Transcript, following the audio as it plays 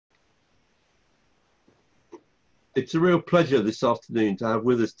It's a real pleasure this afternoon to have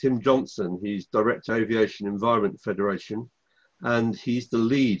with us Tim Johnson. He's Director Aviation Environment Federation, and he's the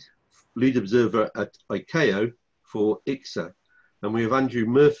lead observer at ICAO for ICSA. And we have Andrew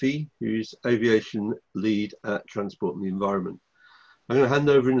Murphy, who's Aviation Lead at Transport and the Environment. I'm going to hand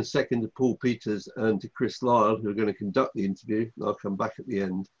over in a second to Paul Peters and to Chris Lyle, who are going to conduct the interview, and I'll come back at the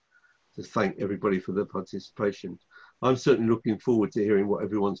end to thank everybody for their participation. I'm certainly looking forward to hearing what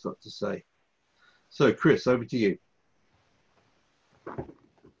everyone's got to say. So, Chris, over to you.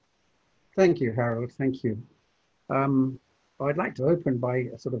 Thank you, Harold. Thank you. I'd like to open by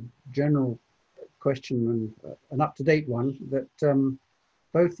a sort of general question and an up-to-date one that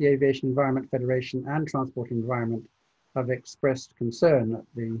both the Aviation Environment Federation and Transport Environment have expressed concern at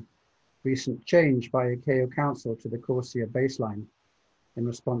the recent change by ICAO Council to the CORSIA baseline in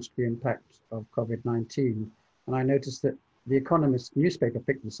response to the impact of COVID-19. And I noticed that The Economist newspaper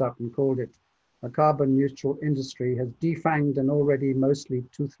picked this up and called it "A carbon neutral industry has defanged an already mostly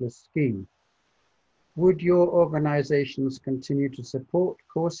toothless scheme." Would your organizations continue to support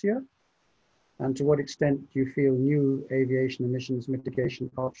CORSIA? And to what extent do you feel new aviation emissions mitigation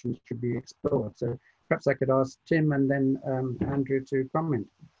options should be explored? So perhaps I could ask Tim and then Andrew to comment.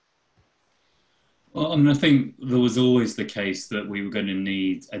 Well, I mean, I think there was always the case that we were going to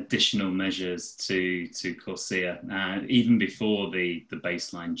need additional measures to CORSIA, even before the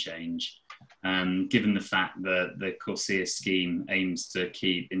baseline change. Given the fact that the CORSIA scheme aims to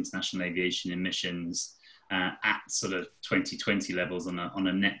keep international aviation emissions at sort of 2020 levels on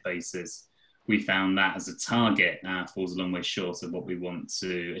a net basis, we found that as a target falls a long way short of what we want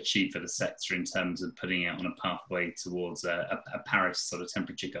to achieve for the sector in terms of putting it on a pathway towards a Paris sort of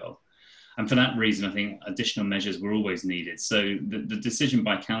temperature goal. And for that reason, I think additional measures were always needed. So the decision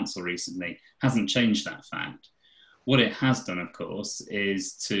by Council recently hasn't changed that fact. What it has done, of course,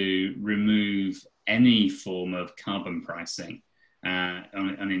 is to remove any form of carbon pricing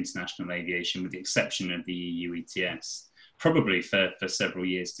on international aviation, with the exception of the EU ETS, probably for several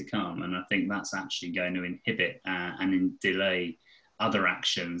years to come. And I think that's actually going to inhibit and delay other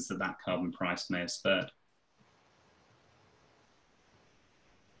actions that carbon price may have spurred.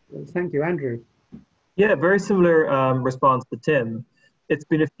 Thank you, Andrew. Yeah, very similar response to Tim. It's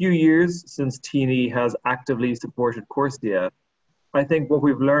been a few years since T&E has actively supported CORSIA. I think what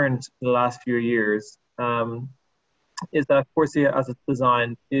we've learned in the last few years is that CORSIA, as it's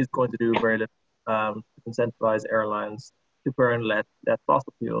designed, is going to do very little to incentivize airlines to burn less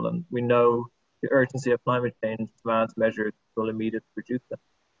fossil fuel. And we know the urgency of climate change demands measures that will immediately reduce them.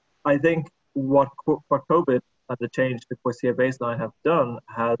 I think what COVID and the change to the CORSIA baseline have done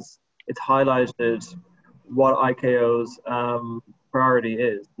it's highlighted what ICAO's priority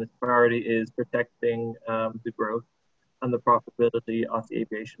is. The priority is protecting the growth and the profitability of the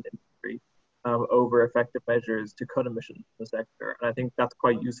aviation industry over effective measures to cut emissions in the sector. And I think that's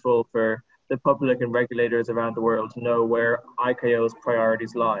quite useful for the public and regulators around the world to know where ICAO's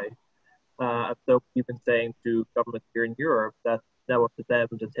priorities lie. So we've been saying to governments here in Europe that now up to them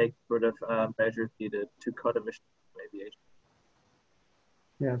to take sort of measures needed to cut emissions from aviation.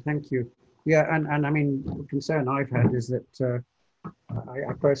 Yeah, thank you. Yeah, and I mean, the concern I've had is that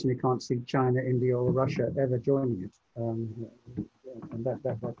I personally can't see China, India, or Russia ever joining it, and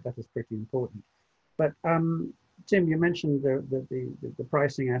that is pretty important. But Tim, you mentioned the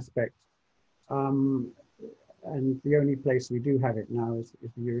pricing aspect, and the only place we do have it now is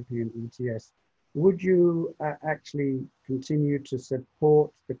the European ETS. Would you actually continue to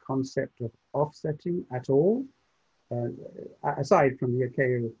support the concept of offsetting at all, aside from the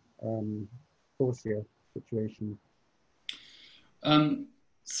ICAO CORSIA situation?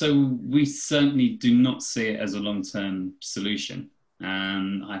 So we certainly do not see it as a long-term solution.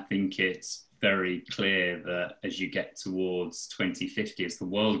 I think it's very clear that as you get towards 2050, as the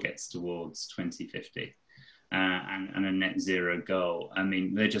world gets towards 2050 and a net zero goal, I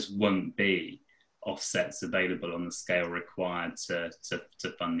mean, there just won't be offsets available on the scale required to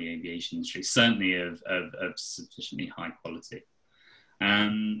fund the aviation industry, certainly of sufficiently high quality.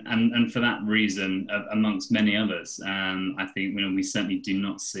 And for that reason, amongst many others, I think we certainly do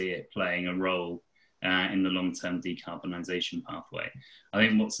not see it playing a role in the long-term decarbonisation pathway. I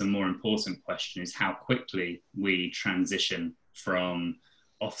think what's a more important question is how quickly we transition from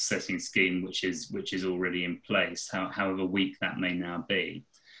offsetting scheme, which is already in place, however weak that may now be,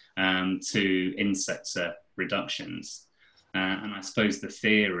 to in-sector reductions. And I suppose the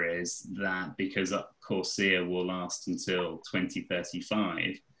fear is that because CORSIA will last until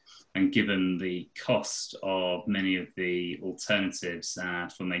 2035, and given the cost of many of the alternatives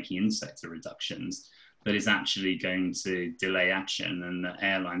for making in-sector reductions, that is actually going to delay action, and the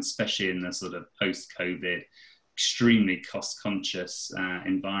airlines, especially in the sort of post-COVID extremely cost-conscious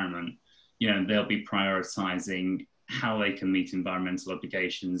environment, they'll be prioritising how they can meet environmental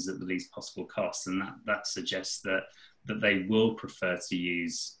obligations at the least possible cost, and that suggests that they will prefer to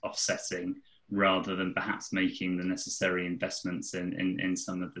use offsetting rather than perhaps making the necessary investments in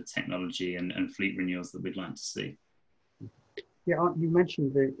some of the technology and fleet renewals that we'd like to see. Yeah, you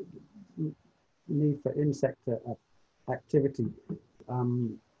mentioned the need for in-sector activity.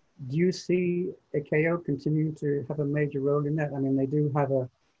 Do you see ICAO continuing to have a major role in that? I mean, they do have an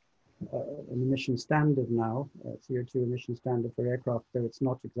emission standard now, CO2 emission standard for aircraft, though it's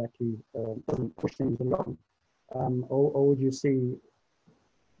not exactly, doesn't push things along. Or would you see,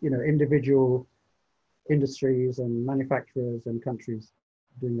 individual industries and manufacturers and countries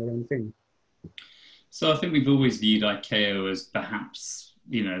doing their own thing? So I think we've always viewed ICAO as perhaps,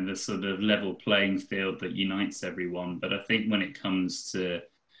 the sort of level playing field that unites everyone. But I think when it comes to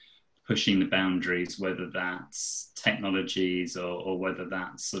pushing the boundaries, whether that's technologies or whether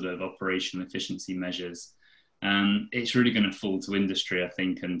that's sort of operational efficiency measures, it's really going to fall to industry, I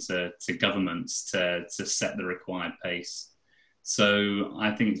think, and to governments to set the required pace. So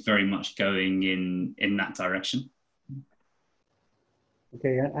I think it's very much going in that direction.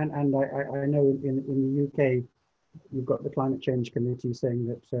 Okay, and I know in the UK, you've got the Climate Change Committee saying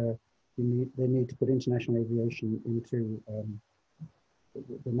that they need to put international aviation into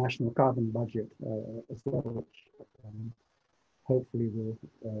the national carbon budget as well, which hopefully will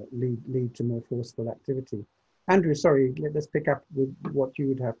lead to more forceful activity. Andrew, sorry, let's pick up with what you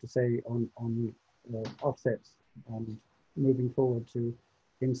would have to say on offsets and moving forward to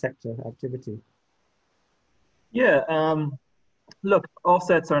in-sector activity. Yeah, look,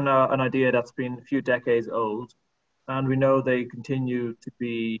 offsets are now an idea that's been a few decades old, and we know they continue to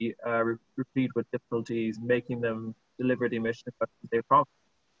be replete with difficulties, making them deliver the emission reductions they promise.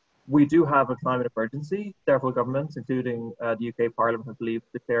 We do have a climate emergency. Several governments, including the UK Parliament, I believe,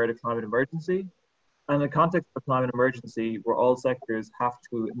 declared a climate emergency. And in the context of a climate emergency, where all sectors have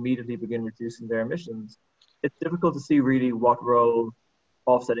to immediately begin reducing their emissions, it's difficult to see really what role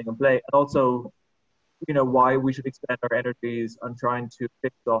offsetting can play. And also, why we should expend our energies on trying to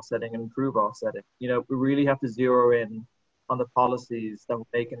fix offsetting and improve offsetting. We really have to zero in on the policies that will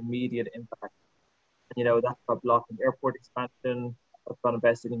make an immediate impact. And, that's about blocking airport expansion, that's about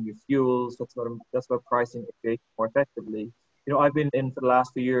investing in new fuels, that's about pricing aviation more effectively. I've been in for the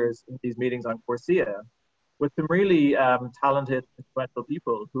last few years in these meetings on Corsia with some really talented, influential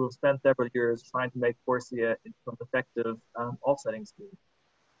people who have spent several years trying to make Corsia into an effective offsetting scheme.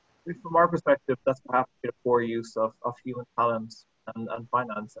 From our perspective, that's perhaps a poor use of human talent and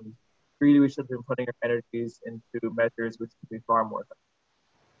finance, and really we should have been putting our energies into measures which can be far more effective.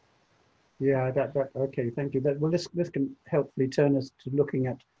 Yeah, okay, thank you. This can helpfully turn us to looking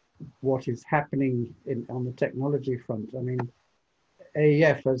at what is happening on the technology front. I mean,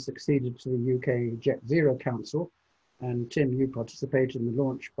 AEF has succeeded to the UK Jet Zero Council, and Tim, you participated in the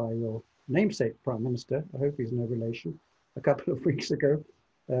launch by your namesake Prime Minister, I hope he's no relation, a couple of weeks ago.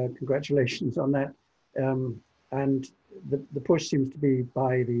 Congratulations on that. And the push seems to be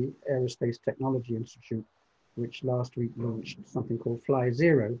by the Aerospace Technology Institute, which last week launched something called Fly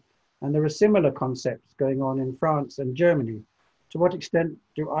Zero. And there are similar concepts going on in France and Germany. To what extent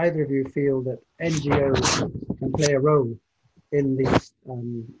do either of you feel that NGOs can play a role in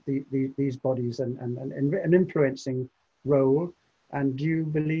these bodies and an influencing role? And do you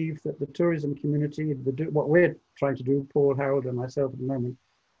believe that the tourism community, what we're trying to do, Paul, Harold, and myself at the moment,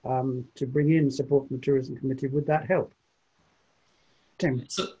 to bring in support from the tourism committee, would that help? Tim.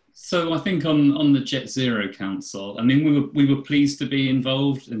 So I think on the Jet Zero Council, I mean, we were pleased to be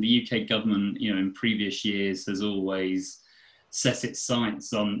involved, and the UK government, in previous years has always set its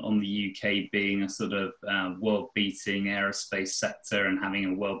sights on the UK being a sort of world-beating aerospace sector and having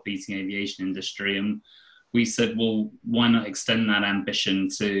a world-beating aviation industry. And we said, well, why not extend that ambition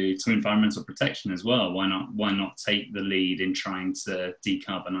to environmental protection as well? Why not take the lead in trying to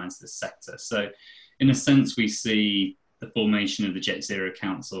decarbonise this sector? So in a sense, we see the formation of the Jet Zero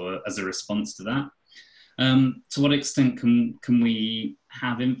Council as a response to that. To what extent can we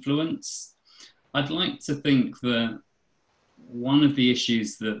have influence? I'd like to think that one of the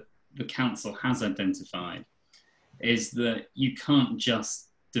issues that the council has identified is that you can't just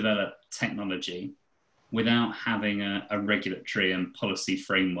develop technology without having a regulatory and policy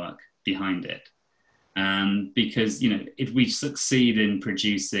framework behind it. Because, if we succeed in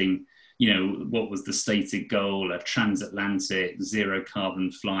producing, what was the stated goal, a transatlantic zero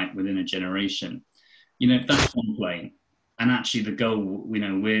carbon flight within a generation, that's one plane. And actually the goal,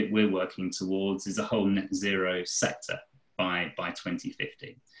 we're working towards is a whole net zero sector by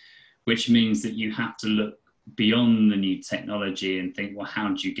 2050, which means that you have to look beyond the new technology and think, well, how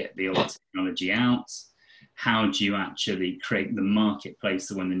do you get the old technology out? How do you actually create the marketplace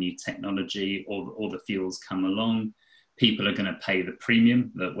so when the new technology or the fuels come along, people are going to pay the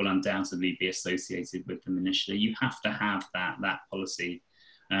premium that will undoubtedly be associated with them initially. You have to have that policy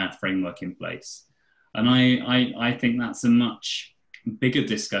framework in place. And I think that's a much bigger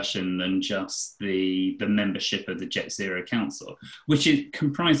discussion than just the membership of the Jet Zero Council, which it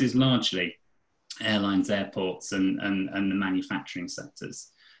comprises largely airlines, airports, and the manufacturing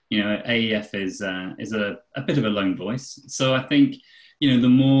sectors. You know, AEF is a bit of a lone voice. So I think, you know, the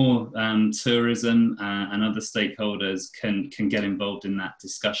more tourism and other stakeholders can get involved in that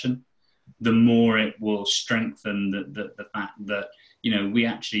discussion, the more it will strengthen the fact that, you know, we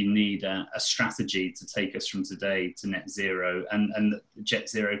actually need a strategy to take us from today to net zero, and that Jet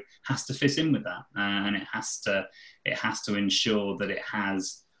Zero has to fit in with that, and it has to ensure that it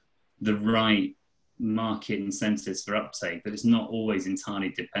has the right market incentives for uptake, that it's not always entirely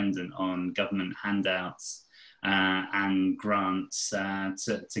dependent on government handouts and grants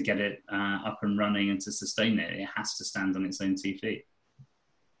to get it up and running and to sustain it. It has to stand on its own 2 feet.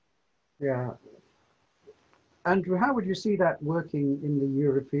 Yeah. Andrew, how would you see that working in the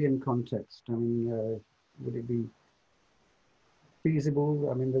European context? I mean, would it be feasible?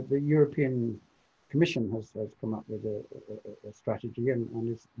 I mean, the European Commission has come up with a strategy and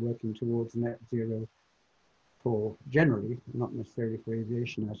is working towards net zero for generally, not necessarily for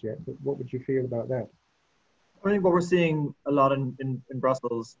aviation as yet, but what would you feel about that? I think what we're seeing a lot in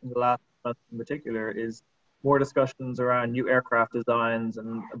Brussels in the last month in particular is more discussions around new aircraft designs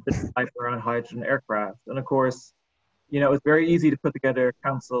and a bit of hype around hydrogen aircraft. And of course, you know, it's very easy to put together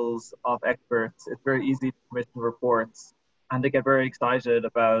councils of experts. It's very easy to commission reports and to get very excited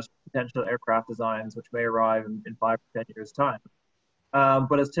about potential aircraft designs which may arrive in 5 or 10 years' time.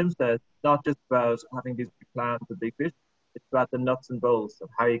 But as Tim said, it's not just about having these big plans with big vision. It's about the nuts and bolts of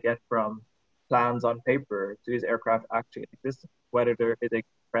how you get from plans on paper to these aircraft actually existing, whether there is a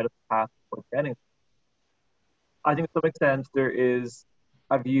credible path for getting. I think to some extent there is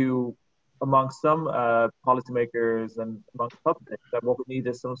a view amongst some policymakers and amongst the public that what we need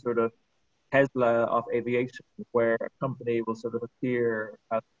is some sort of Tesla of aviation, where a company will sort of appear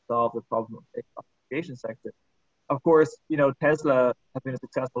to solve the problem of the aviation sector. Of course, you know, Tesla has been a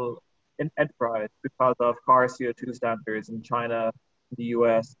successful enterprise because of car CO2 standards in China, in the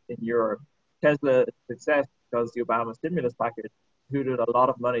US, in Europe. Tesla is a success because the Obama stimulus package included a lot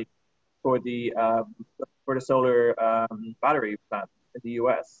of money for the solar battery plant in the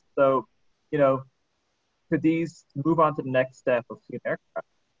US. So, you know, could these move on to the next step of clean aircraft?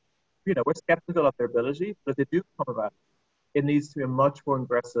 You know, we're skeptical of their ability, but if they do come about, it needs to be a much more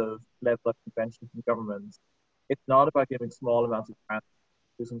aggressive level of intervention from governments. It's not about giving small amounts of grants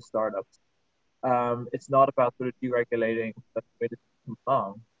to some startups. It's not about sort of deregulating that way to come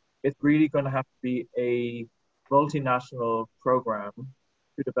along. It's really going to have to be a multinational program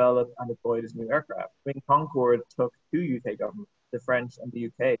to develop and deploy this new aircraft. I mean, Concorde took 2 UK governments, the French and the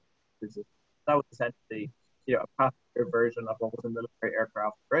UK. That was essentially, you know, a passenger version of what was a military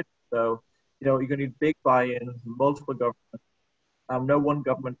aircraft already. So, you know, you're going to need big buy-in from multiple governments. No one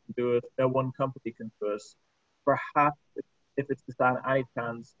government can do it. No one company can do it. Perhaps if it's to stand any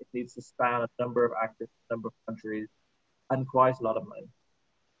chance, it needs to span a number of actors, a number of countries, and quite a lot of money.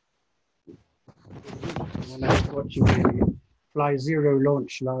 When I was watching the Fly Zero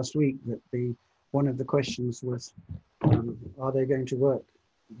launch last week, that one of the questions was, are they going to work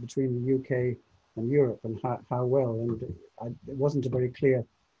between the UK and Europe, and how well? And it wasn't a very clear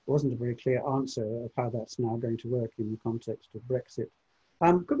answer of how that's now going to work in the context of Brexit.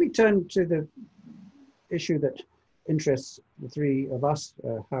 Could we turn to the issue that interests the three of us,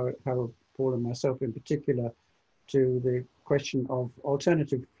 Harold, Paul, and myself in particular, to the question of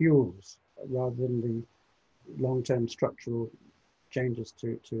alternative fuels rather than the long-term structural changes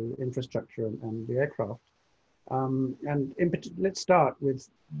to infrastructure and the aircraft. Let's start with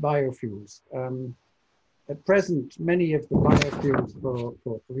biofuels. At present, many of the biofuels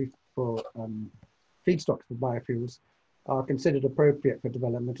for feedstocks for biofuels are considered appropriate for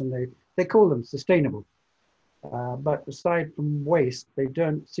development, and they call them sustainable. But aside from waste, they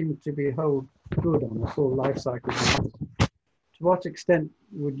don't seem to be hold good on a full life cycle basis. To what extent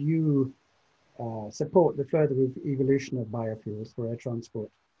would you support the further evolution of biofuels for air transport?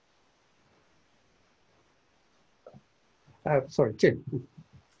 Sorry, Tim.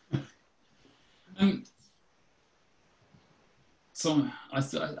 So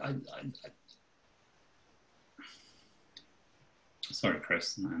sorry,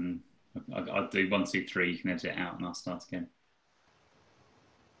 Chris. I'll do 1, 2, 3. You can edit it out, and I'll start again.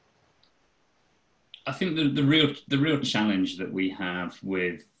 I think the real challenge that we have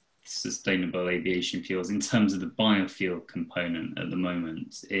with sustainable aviation fuels in terms of the biofuel component at the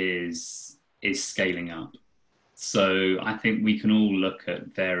moment is scaling up. So I think we can all look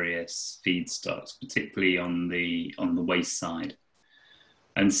at various feedstocks, particularly on the waste side,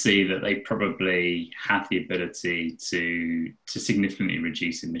 and see that they probably have the ability to significantly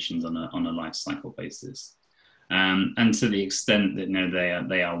reduce emissions on a life cycle basis. And to the extent that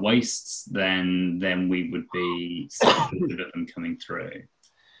they are wastes, then we would be supportive of them coming through.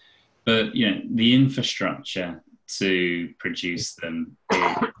 But the infrastructure to produce them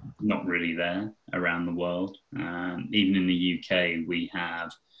is not really there around the world. Even in the UK, we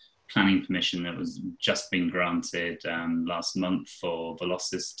have planning permission that was just been granted last month for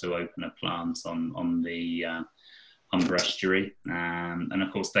Velocis to open a plant on the Humber estuary. And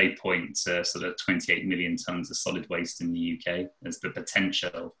of course, they point to sort of 28 million tonnes of solid waste in the UK as the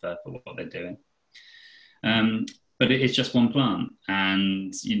potential for what they're doing. But it's just one plant,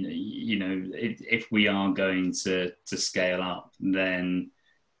 and if we are going to scale up, then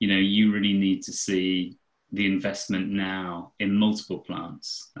you really need to see the investment now in multiple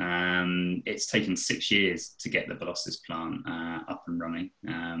plants. It's taken 6 years to get the Velocis plant up and running,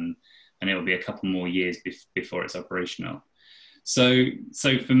 and it will be a couple more years before it's operational. So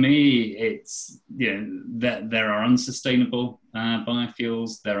for me, it's that there are unsustainable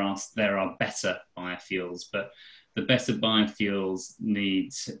biofuels. There are better biofuels, but the better biofuels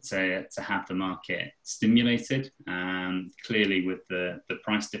need to have the market stimulated. Clearly, with the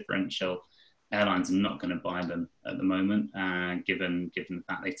price differential, airlines are not going to buy them at the moment, given the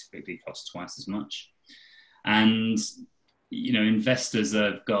fact they typically cost twice as much. And investors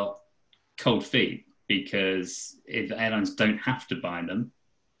have got cold feet, because if airlines don't have to buy them,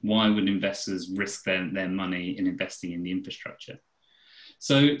 why would investors risk their money in investing in the infrastructure?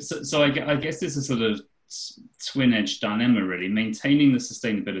 So I guess there's a sort of twin-edged dilemma, really, maintaining the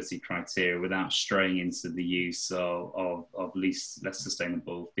sustainability criteria without straying into the use of less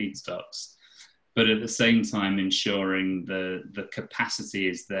sustainable feedstocks, but at the same time ensuring the capacity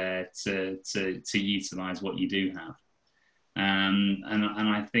is there to utilize what you do have. And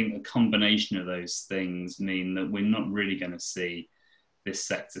I think a combination of those things mean that we're not really going to see this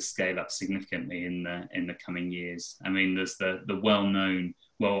sector scale up significantly in the coming years. I mean, there's the well-known,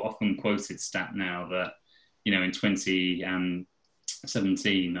 often quoted stat now that in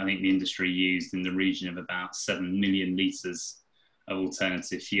 2017, I think the industry used in the region of about 7 million litres of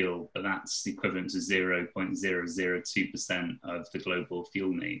alternative fuel, but that's equivalent to 0.002% of the global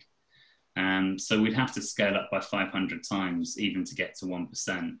fuel need. So we'd have to scale up by 500 times even to get to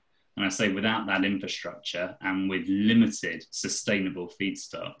 1%. And I say without that infrastructure and with limited sustainable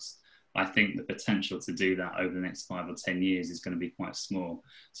feedstocks, I think the potential to do that over the next 5 or 10 years is going to be quite small.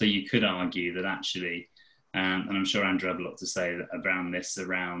 So you could argue that actually, and I'm sure Andrew had a lot to say around this,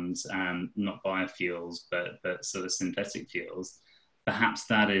 around not biofuels, but sort of synthetic fuels. Perhaps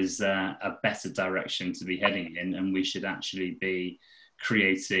that is a better direction to be heading in, and we should actually be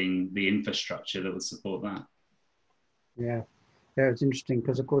creating the infrastructure that would support that. Yeah, it's interesting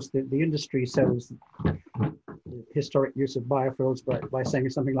because, of course, the industry sells the historic use of biofuels by saying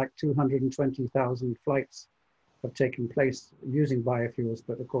something like 220,000 flights have taken place using biofuels,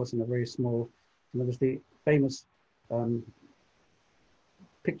 but of course in a very small. There was the famous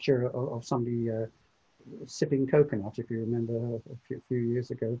picture of somebody sipping coconut, if you remember, a few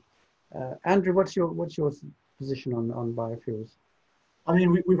years ago. Andrew, what's your position on biofuels? I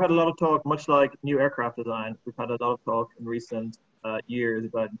mean, we've had a lot of talk, much like new aircraft design. We've had a lot of talk in recent years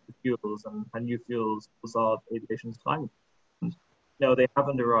about fuels and new fuels will solve aviation's climate. No, they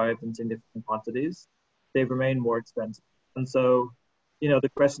haven't arrived in significant quantities. They've remained more expensive. And so, the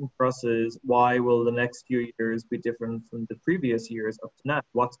question for us is, why will the next few years be different from the previous years up to now?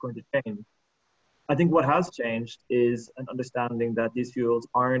 What's going to change? I think what has changed is an understanding that these fuels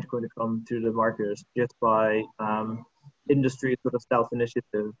aren't going to come to the market just by industry sort of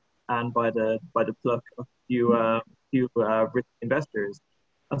self-initiative and by the pluck of few rich investors.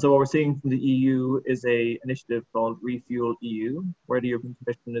 And so what we're seeing from the EU is a initiative called Refuel EU, where the European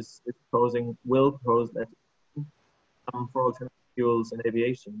Commission will propose legislation for alternative fuels in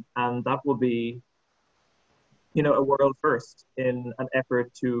aviation, and that will be, a world first in an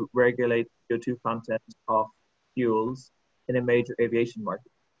effort to regulate CO2 content of fuels in a major aviation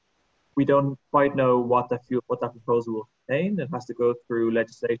market. We don't quite know what that proposal will contain. It has to go through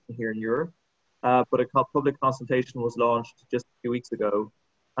legislation here in Europe, but a public consultation was launched just a few weeks ago,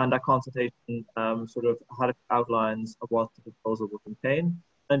 and that consultation sort of had outlines of what the proposal will contain.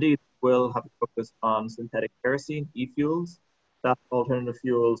 Indeed, we'll have a focus on synthetic kerosene, e-fuels, that's alternative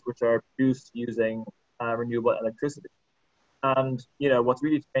fuels which are produced using renewable electricity. And what's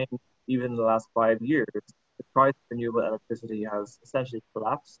really changed even in the last 5 years, the price of renewable electricity has essentially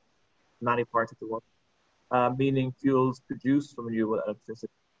collapsed in many parts of the world, meaning fuels produced from renewable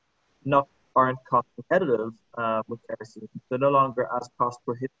electricity aren't cost competitive with kerosene. They're no longer as cost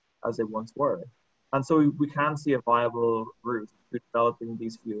prohibitive as they once were. And so we can see a viable route to developing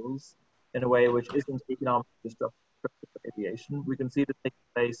these fuels in a way which isn't economically destructive for aviation. We can see this taking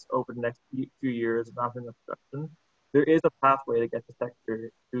place over the next few years, ramping up production. There is a pathway to get the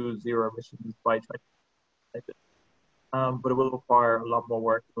sector to zero emissions by 2050, but it will require a lot more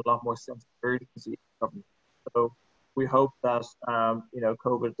work, a lot more sense of urgency from government. So we hope that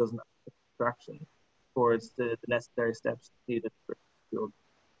COVID doesn't have distraction towards the necessary steps needed for fuel.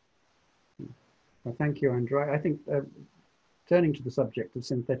 Well, thank you, Andrew. I think turning to the subject of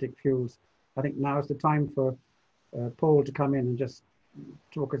synthetic fuels, I think now is the time for Paul to come in and just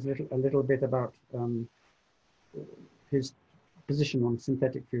talk us a little bit about his position on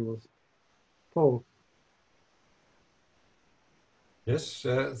synthetic fuels. Paul. Yes,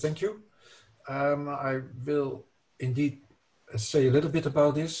 thank you. I will indeed say a little bit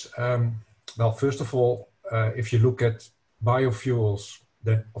about this. Well, first of all, if you look at biofuels,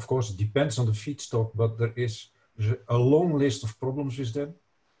 then of course it depends on the feedstock, but there's a long list of problems with them.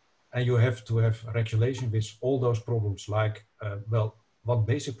 And you have to have regulation with all those problems. Like, well, one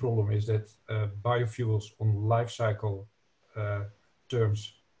basic problem is that biofuels on life cycle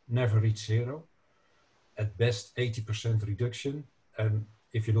terms never reach zero. At best, 80% reduction. And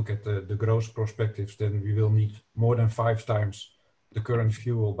if you look at the growth perspectives, then we will need more than 5 times the current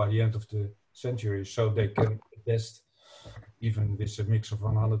fuel by the end of the century. So they can at best, even with a mix of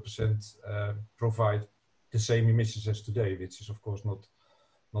 100%, provide the same emissions as today, which is of course not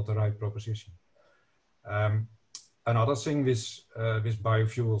the right proposition. Another thing with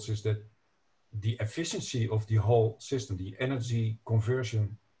biofuels is that the efficiency of the whole system, the energy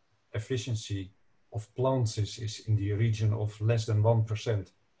conversion efficiency of plants is in the region of less than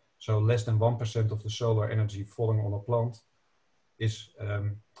 1%. So less than 1% of the solar energy falling on a plant is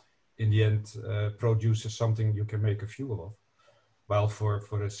in the end produces something you can make a fuel of. While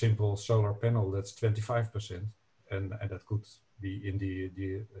for a simple solar panel, that's 25%. And that could be in the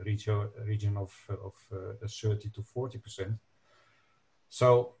region of 30 to 40%.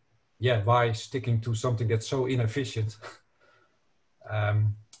 So yeah, why sticking to something that's so inefficient?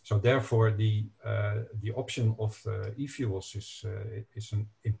 So therefore, the option of e-fuels is an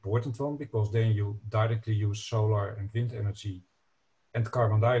important one, because then you directly use solar and wind energy and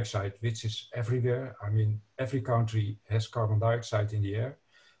carbon dioxide, which is everywhere. I mean, every country has carbon dioxide in the air.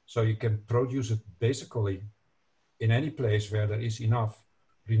 So you can produce it basically in any place where there is enough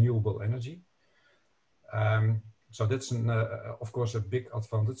renewable energy. So that's, of course, a big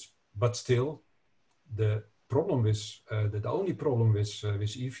advantage. But still, the only problem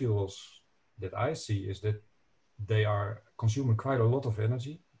with e-fuels that I see is that they are consuming quite a lot of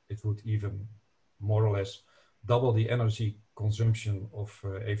energy. It would even more or less double the energy consumption of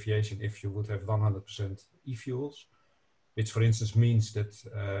aviation if you would have 100% e-fuels, which for instance means that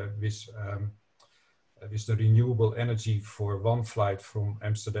with the renewable energy for one flight from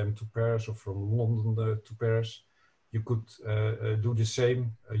Amsterdam to Paris or from London to Paris, you could do the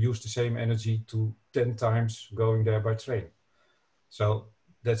same, use the same energy to 10 times going there by train. So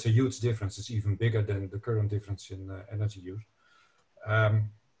that's a huge difference. It's even bigger than the current difference in energy use.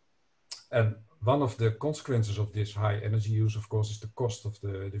 And one of the consequences of this high energy use, of course, is the cost of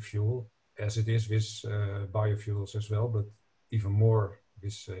the fuel, as it is with biofuels as well, but even more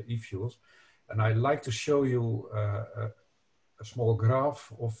with e-fuels. And I'd like to show you a small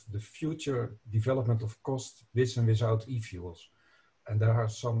graph of the future development of cost with and without e-fuels. And there are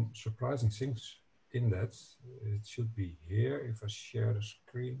some surprising things in that. It should be here if I share the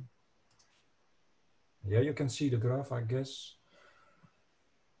screen. Yeah, you can see the graph, I guess.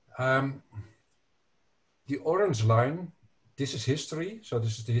 The orange line, this is history. So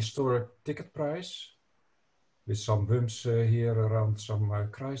this is the historic ticket price with some bumps here around some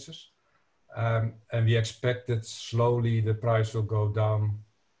crisis. And we expect that slowly the price will go down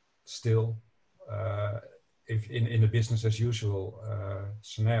still if in a business as usual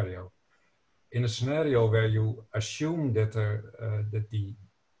scenario. In a scenario where you assume that, that the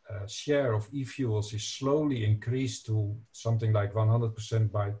share of e-fuels is slowly increased to something like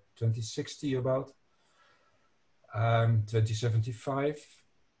 100% by 2060 about, 2075,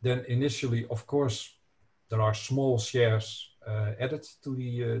 then initially, of course, there are small shares added to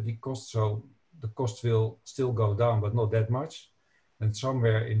the cost, so the cost will still go down, but not that much. And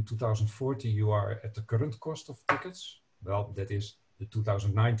somewhere in 2040, you are at the current cost of tickets. Well, that is the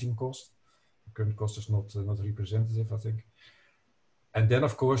 2019 cost. current cost is not representative, I think. And then,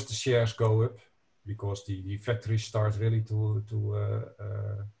 of course, the shares go up because the factories start really to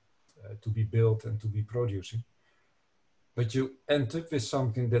be built and to be producing. But you end up with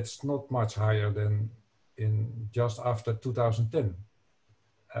something that's not much higher than in just after 2010.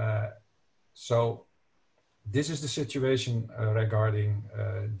 So this is the situation regarding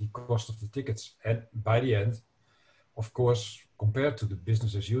the cost of the tickets. And by the end, of course, compared to the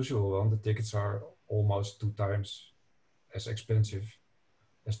business as usual one, the tickets are almost 2 times as expensive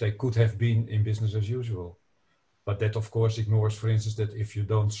as they could have been in business as usual. But that, of course, ignores, for instance, that if you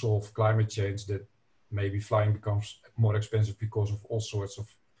don't solve climate change, that maybe flying becomes more expensive because of all sorts of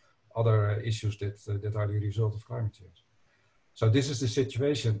other issues that are the result of climate change. So this is the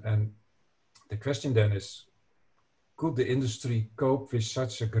situation. And the question then is, could the industry cope with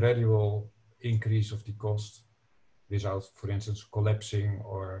such a gradual increase of the cost without, for instance, collapsing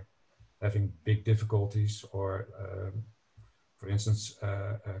or having big difficulties, or for instance,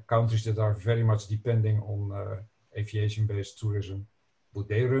 countries that are very much depending on aviation-based tourism, would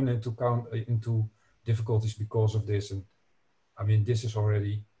they run into difficulties because of this? And I mean, this is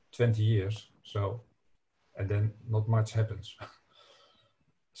already 20 years, so, and then not much happens.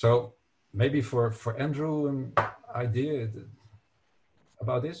 So maybe for Andrew, an idea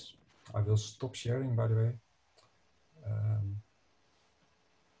about this. I will stop sharing, by the way.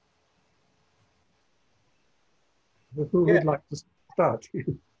 Who would like to start?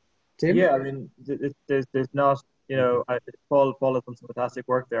 Tim? Yeah, I mean, there's not, you know, Paul has done some fantastic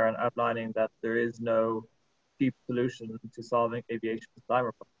work there and outlining that there is no cheap solution to solving aviation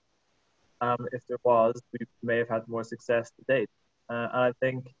climate problem. If there was, we may have had more success to date. And I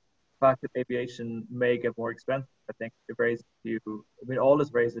think the fact that aviation may get more expensive, I think it raises a few, I mean, all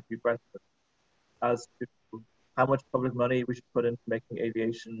this raises a few questions as to how much public money we should put into making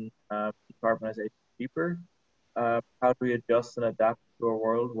aviation decarbonization cheaper. How do we adjust and adapt to a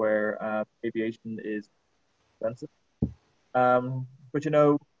world where aviation is expensive? But you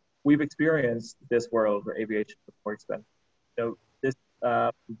know, we've experienced this world where aviation is more expensive. You know,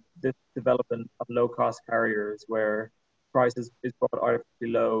 this development of low-cost carriers where prices is brought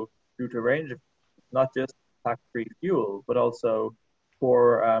artificially low due to a range of not just tax-free fuel, but also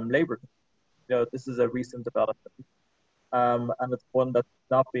for labor. You know, this is a recent development. And it's one that's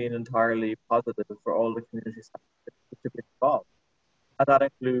not been entirely positive for all the communities to be involved. And that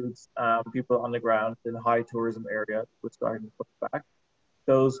includes people on the ground in high tourism areas who are starting to push back,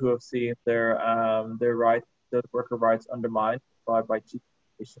 those who have seen their rights, their worker rights undermined by cheap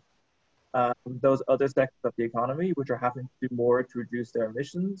aviation. Those other sectors of the economy which are having to do more to reduce their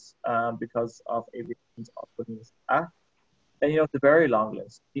emissions because of aviation's Off-Putting Act. And you know, it's a very long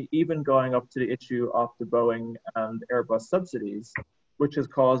list, even going up to the issue of the Boeing and Airbus subsidies, which has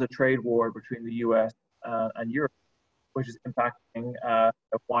caused a trade war between the US and Europe, which is impacting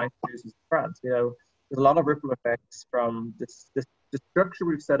wine producers in France. You know, there's a lot of ripple effects from this structure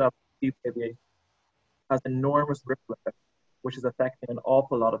we've set up. Cheap aviation has enormous ripple effects, which is affecting an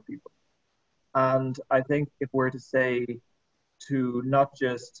awful lot of people. And I think if we're to say to not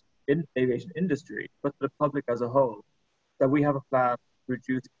just in aviation industry, but to the public as a whole, that we have a plan to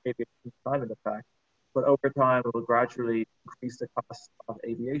reduce aviation climate impact, but over time it will gradually increase the cost of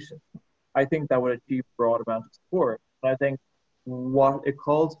aviation. I think that would achieve a broad amount of support. And I think what it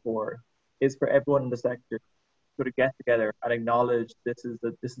calls for is for everyone in the sector to sort of get together and acknowledge this is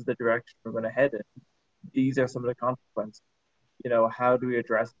the direction we're going to head in. These are some of the consequences. You know, how do we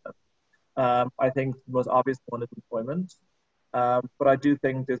address them? I think the most obvious one is employment. But I do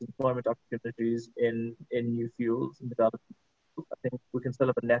think there's employment opportunities in new fuels and development. I think we can still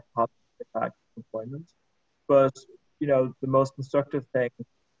have a net positive impact on employment. But, you know, the most constructive thing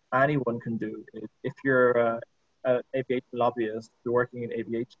anyone can do is if you're an aviation lobbyist, you're working in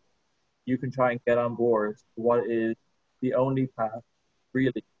aviation, you can try and get on board what is the only path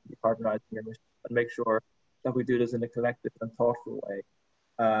really to decarbonizing your emissions and make sure that we do this in a collective and thoughtful way.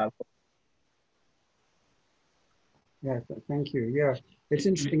 Yeah, thank you. Yeah, it's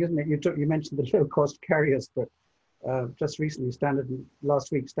interesting, isn't it? You mentioned the low-cost carriers, but just recently,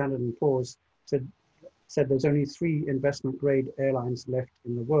 last week, Standard & Poor's said there's only 3 investment-grade airlines left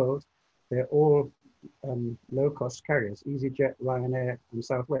in the world. They're all low-cost carriers: EasyJet, Ryanair, and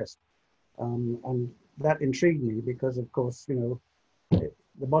Southwest. And that intrigued me because, of course, you know,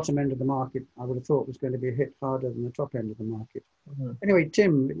 the bottom end of the market, I would have thought, was going to be hit harder than the top end of the market. Mm-hmm. Anyway,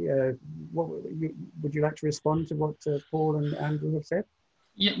 Tim, would you like to respond to what Paul and Andrew have said?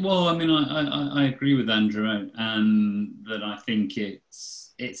 Yeah, well, I mean, I agree with Andrew, that I think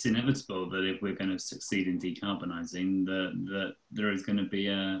it's inevitable that if we're going to succeed in decarbonising, that there is going to be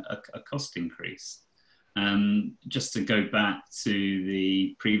a cost increase. Just to go back to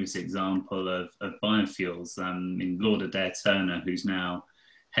the previous example of biofuels, in Lord Adair Turner, who's now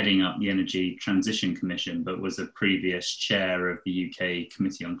heading up the Energy Transition Commission, but was a previous chair of the UK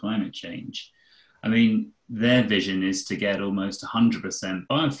Committee on Climate Change. I mean, their vision is to get almost 100%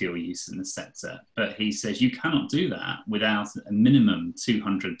 biofuel use in the sector, but he says you cannot do that without a minimum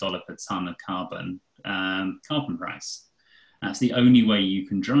 $200 per tonne of carbon price. That's the only way you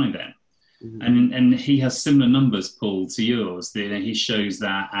can drive it. Mm-hmm. And he has similar numbers, Paul, to yours. He shows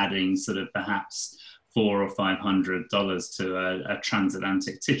that adding sort of perhaps $400 or $500 to a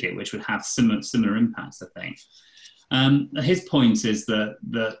transatlantic ticket, which would have similar impacts, I think. His point is that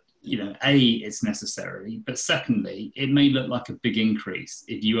A, it's necessary, but secondly, it may look like a big increase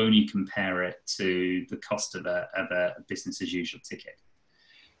if you only compare it to the cost of a business as usual ticket.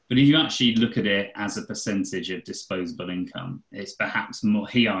 But if you actually look at it as a percentage of disposable income, it's perhaps more,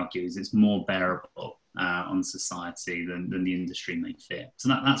 he argues, it's more bearable on society than the industry may fear. So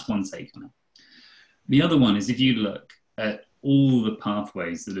that's one take on it. The other one is if you look at all the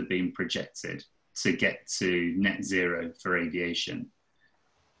pathways that are being projected to get to net zero for aviation,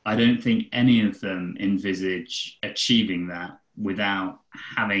 I don't think any of them envisage achieving that without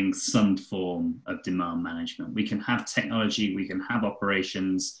having some form of demand management. We can have technology, we can have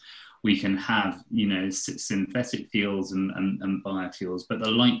operations, we can have, synthetic fuels and biofuels, but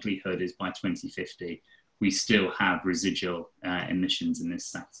the likelihood is by 2050, we still have residual emissions in this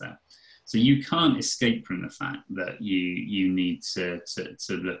sector. So you can't escape from the fact that you need to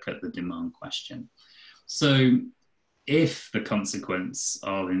look at the demand question. So if the consequence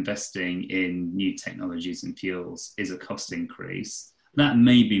of investing in new technologies and fuels is a cost increase, that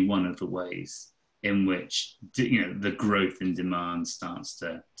may be one of the ways in which the growth in demand starts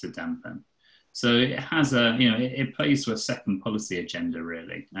to dampen. So it has it plays to a second policy agenda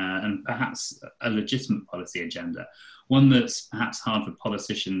really, and perhaps a legitimate policy agenda, one that's perhaps hard for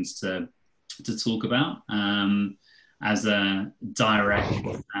politicians to talk about as a direct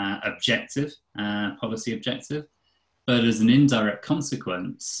objective, policy objective. But as an indirect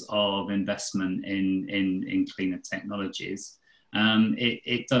consequence of investment in cleaner technologies,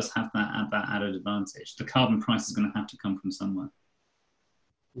 it does have that added advantage. The carbon price is going to have to come from somewhere.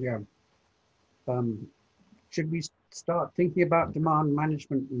 Yeah. Should we start thinking about demand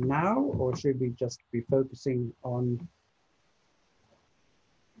management now, or should we just be focusing on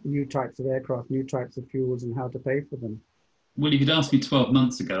new types of aircraft, new types of fuels, and how to pay for them? Well, if you'd asked me 12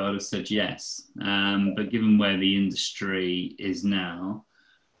 months ago, I'd have said yes. But given where the industry is now,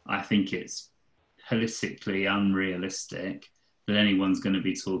 I think it's politically unrealistic that anyone's going to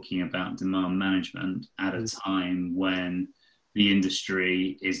be talking about demand management at a time when the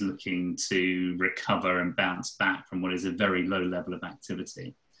industry is looking to recover and bounce back from what is a very low level of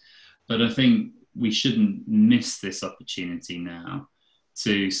activity. But I think we shouldn't miss this opportunity now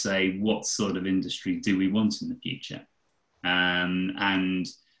to say what sort of industry do we want in the future. And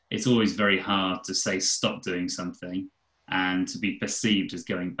it's always very hard to say stop doing something and to be perceived as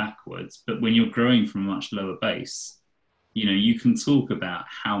going backwards. But when you're growing from a much lower base, you can talk about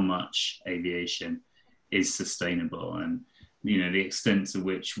how much aviation is sustainable and the extent to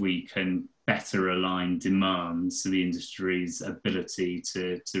which we can better align demands to the industry's ability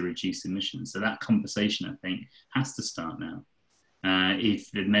to reduce emissions. So that conversation, I think, has to start now.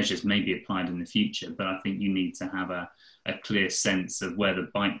 If the measures may be applied in the future, but I think you need to have a clear sense of where the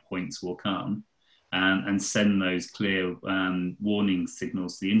bite points will come and send those clear warning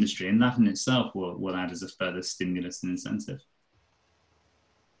signals to the industry. And that in itself will add as a further stimulus and incentive.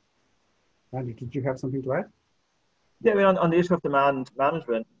 Andy, did you have something to add? Yeah, I mean, on the issue of demand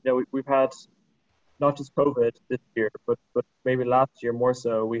management, we've had not just COVID this year, but maybe last year more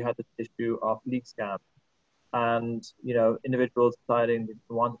so, we had this issue of leak scams. And individuals deciding they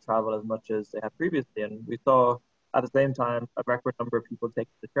want to travel as much as they have previously, and we saw at the same time a record number of people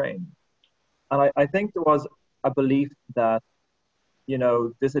taking the train. And I think there was a belief that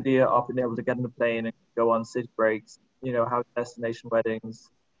this idea of being able to get on a plane and go on city breaks, have destination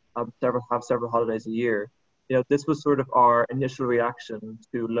weddings, have several holidays a year. This was sort of our initial reaction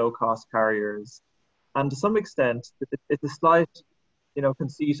to low-cost carriers, and to some extent, it's a slight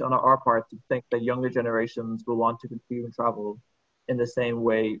conceit on our part to think that younger generations will want to continue and travel in the same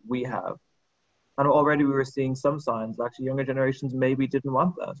way we have. And already we were seeing some signs that actually younger generations maybe didn't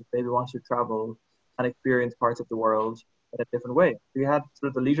want that. Maybe wanted to travel and experience parts of the world in a different way. We had sort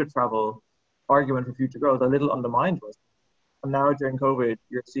of the leisure travel argument for future growth a little undermined was. And now during COVID,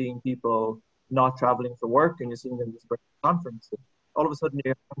 you're seeing people not traveling for work and you're seeing them just for conferences. All of a sudden,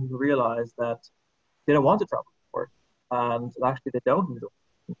 you realize that they don't want to travel for work, and actually they don't enjoy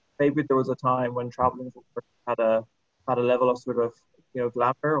it. Maybe there was a time when traveling for work had a level of sort of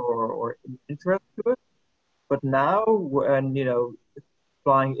glamour or interest to it, but now when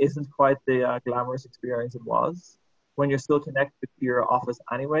flying isn't quite the glamorous experience it was, when you're still connected to your office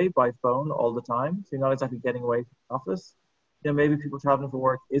anyway by phone all the time, so you're not exactly getting away from the office. Maybe people traveling for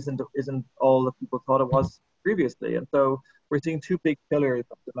work isn't all that people thought it was previously, and so we're seeing two big pillars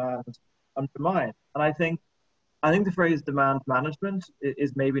of demand undermined. And I think the phrase demand management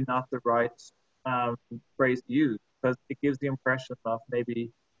is maybe not the right phrase to use, because it gives the impression of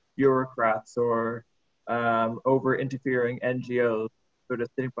maybe bureaucrats or over interfering NGOs sort of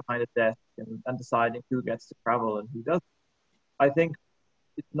sitting behind a desk and deciding who gets to travel and who doesn't. I think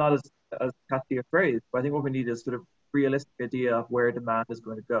it's not as catchy a phrase, but I think what we need is sort of realistic idea of where demand is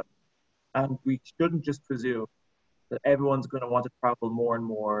going to go. And we shouldn't just presume that everyone's going to want to travel more and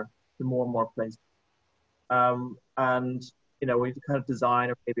more to more and more places. And we need to kind of design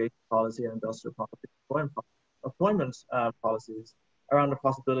our aviation policy and industrial policy, employment policies around the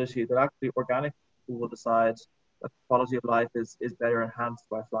possibility that actually organic people will decide that the quality of life is better enhanced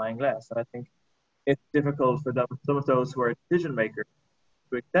by flying less. And I think it's difficult for some of those who are decision makers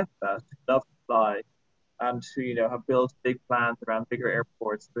to accept that, to love to fly, and to have built big plans around bigger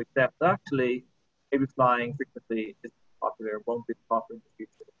airports, to accept that actually maybe flying frequently isn't popular, won't be popular in the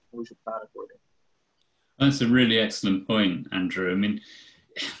future. We should plan accordingly. That's a really excellent point, Andrew. I mean,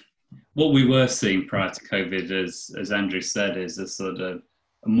 what we were seeing prior to COVID, as Andrew said, is a sort of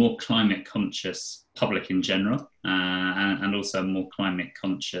a more climate conscious public in general, and also a more climate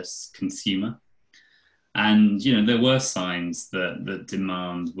conscious consumer. And there were signs that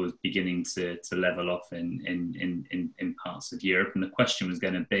demand was beginning to level off in parts of Europe, and the question was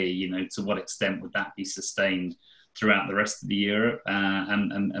going to be, to what extent would that be sustained throughout the rest of the Europe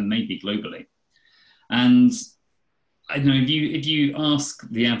and maybe globally. And I know if you ask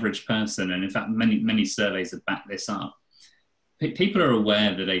the average person, and in fact many surveys have backed this up, people are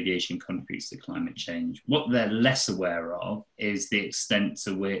aware that aviation contributes to climate change. What they're less aware of is the extent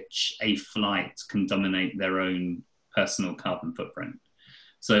to which a flight can dominate their own personal carbon footprint.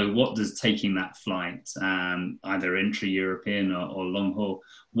 So what does taking that flight, either intra-European or long haul,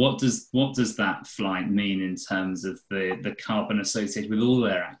 what does that flight mean in terms of the carbon associated with all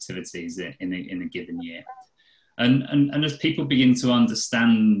their activities in a given year? And as people begin to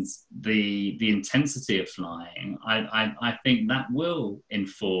understand the intensity of flying, I think that will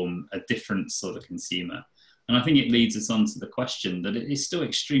inform a different sort of consumer. And I think it leads us on to the question that it is still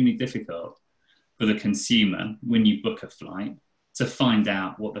extremely difficult for the consumer, when you book a flight, to find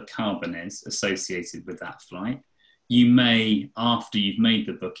out what the carbon is associated with that flight. You may, after you've made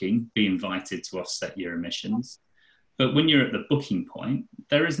the booking, be invited to offset your emissions. But when you're at the booking point,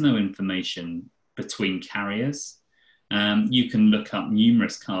 there is no information between carriers. You can look up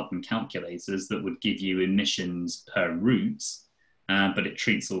numerous carbon calculators that would give you emissions per route, but it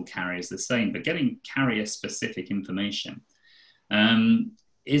treats all carriers the same. But getting carrier-specific information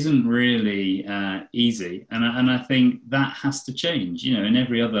isn't really easy, and I think that has to change. In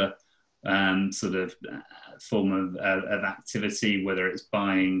every other sort of form of activity, whether it's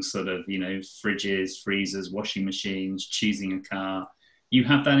buying sort of fridges, freezers, washing machines, choosing a car, you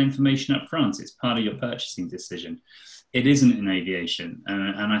have that information up front. It's part of your purchasing decision. It isn't in aviation,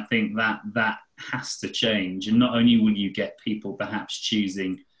 and I think that has to change. And not only will you get people perhaps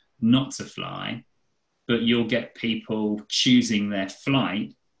choosing not to fly, but you'll get people choosing their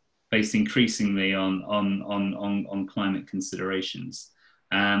flight based increasingly on climate considerations.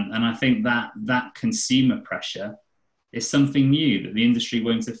 And I think that consumer pressure is something new that the industry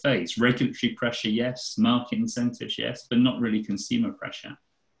won't have faced. Regulatory pressure, yes. Market incentives, yes, but not really consumer pressure.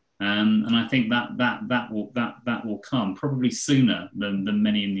 And I think that will come probably sooner than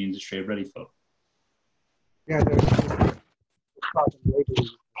many in the industry are ready for. Yeah, the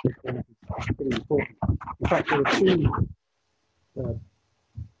pretty important. In fact, there are two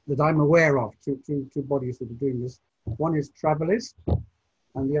that I'm aware of, two bodies that are doing this. One is Travelist,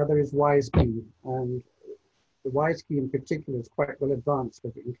 and the other is WiseKey. And the WiseKey in particular is quite well advanced,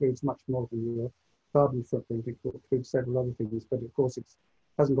 but it includes much more than your carbon footprint. It includes several other things, but of course it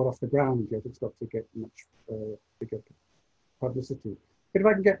hasn't got off the ground yet. It's got to get much bigger publicity. But if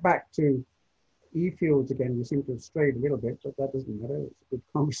I can get back to e-fuels again, we seem to have strayed a little bit, but that doesn't matter. It's a good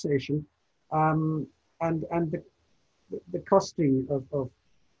conversation. And the costing of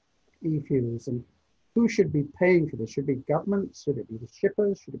e-fuels, and who should be paying for this? Should it be governments? Should it be the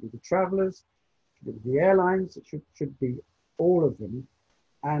shippers? Should it be the travelers? Should it be the airlines? It should be all of them.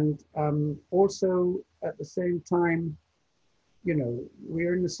 And also at the same time, you know,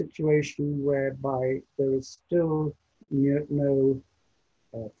 we're in a situation whereby there is still no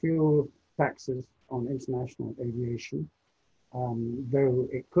fuel taxes on international aviation, though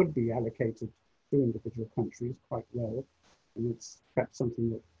it could be allocated to individual countries quite well. And it's perhaps something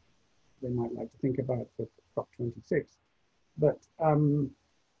that they might like to think about for COP26. But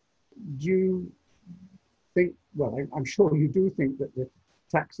do you think, well, I'm sure you do think that the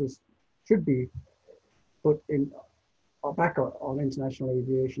taxes should be put in or back on international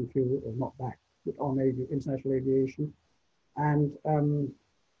aviation fuel, or not back, but on international aviation. And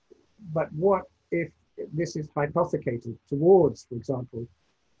but what if this is hypothecated towards, for example,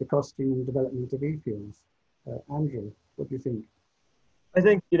 the costing and development of e-fuels? Andrew, what do you think? I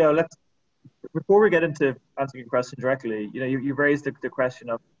think, you know, before we get into answering your question directly, you know, you've raised the question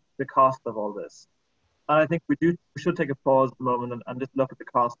of the cost of all this. And I think we should take a pause at the moment and just look at the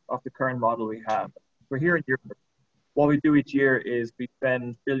cost of the current model we have. We're here in Europe. What we do each year is we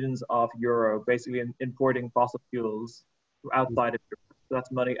spend billions of euro basically importing fossil fuels from outside of Europe. So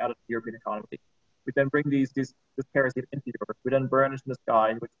that's money out of the European economy. We then bring this kerosene into Europe. We then burn it in the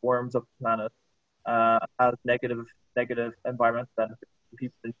sky, which warms up the planet, has negative environmental benefits for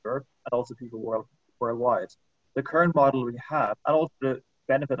people in Europe and also people worldwide. The current model we have, and also the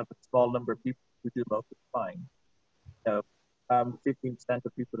benefit of a small number of people who do most of the flying. You know, 15%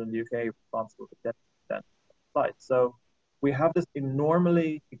 of people in the UK are responsible for 10% of flights. So we have this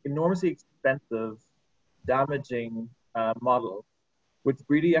enormously expensive, damaging model, which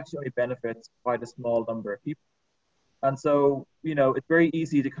really actually only benefits quite a small number of people. And so, you know, it's very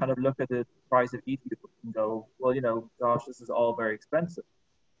easy to kind of look at the price of e-fuel and go, well, you know, gosh, this is all very expensive.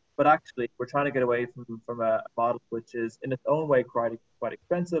 But actually, we're trying to get away from a model which is in its own way quite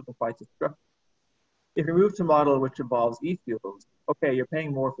expensive and quite destructive. If you move to a model which involves e-fuels, okay, you're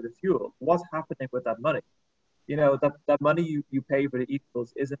paying more for the fuel. What's happening with that money? You know, that money you pay for the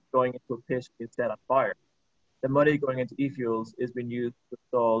e-fuels isn't going into a pit being set on fire. The money going into e-fuels is being used to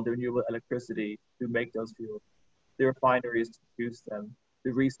install the renewable electricity to make those fuels, the refineries to produce them,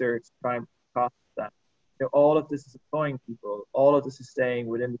 the research, trying to cost them. You know, all of this is employing people. All of this is staying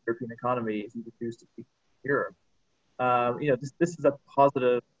within the European economy if you reduce to people in Europe. You know, this is a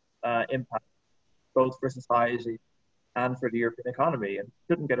positive impact both for society and for the European economy, and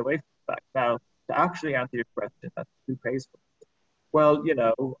shouldn't get away from the fact. Now, to actually answer your question, that's who pays for it? Well, you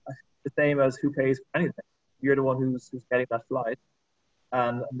know, the same as who pays for anything. You're the one who's getting that flight,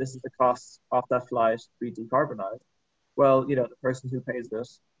 and this is the cost of that flight to be decarbonized. Well, you know, the person who pays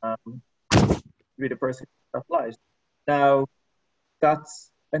this be the person who pays that flight. Now,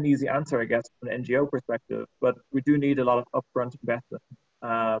 that's an easy answer, I guess, from an NGO perspective, but we do need a lot of upfront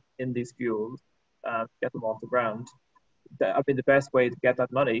investment in these fuels to get them off the ground. I mean, the best way to get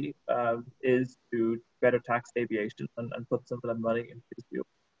that money is to better tax aviation and put some of that money into these fuels.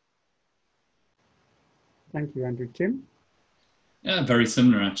 Thank you, Andrew. Tim? Yeah, very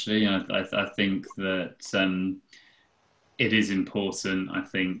similar, actually. I think that it is important, I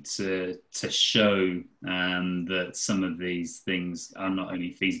think, to show that some of these things are not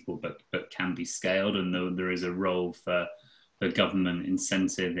only feasible, but can be scaled, and there is a role for government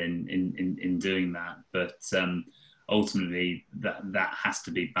incentive in doing that. But ultimately, that has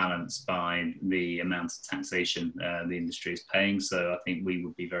to be balanced by the amount of taxation the industry is paying. So I think we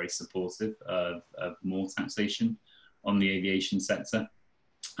would be very supportive of more taxation on the aviation sector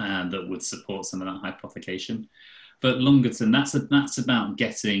that would support some of that hypothecation. But longer term, that's about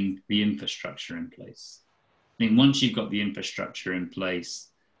getting the infrastructure in place. I think once you've got the infrastructure in place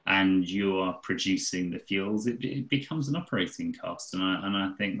and you are producing the fuels, it becomes an operating cost. And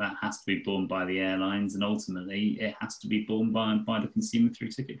I think that has to be borne by the airlines, and ultimately it has to be borne by the consumer through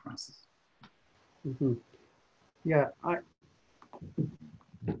ticket prices. Mm-hmm. Yeah,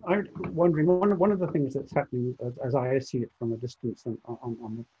 I'm wondering, one of the things that's happening as I see it from a distance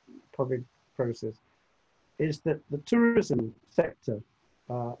on the COVID process is that the tourism sector,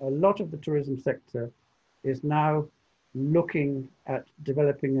 a lot of the tourism sector is now looking at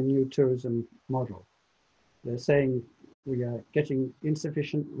developing a new tourism model. They're saying we are getting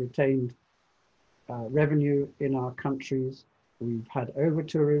insufficient retained revenue in our countries. We've had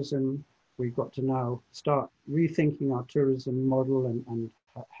over-tourism. We've got to now start rethinking our tourism model and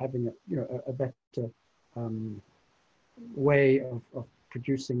having a better way of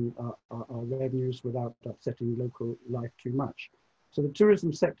producing our revenues without upsetting local life too much. So the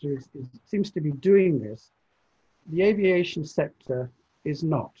tourism sector seems to be doing this. The aviation sector is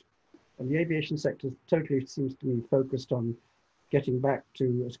not. And the aviation sector totally seems to me focused on getting back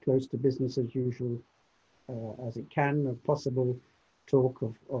to as close to business as usual as it can, of possible talk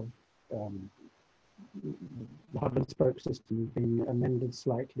of the hub and spoke system being amended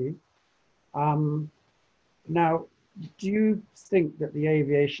slightly. Now, do you think that the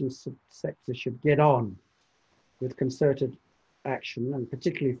aviation sector should get on with concerted action and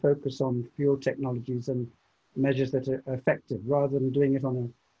particularly focus on fuel technologies and measures that are effective rather than doing it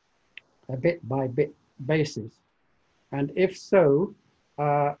on a bit by bit basis? And if so,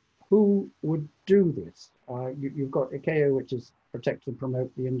 who would do this? You've got ICAO, which is protect and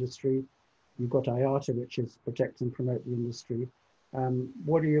promote the industry. You've got IATA, which is protect and promote the industry.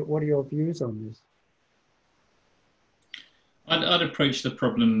 What are your views on this? I'd approach the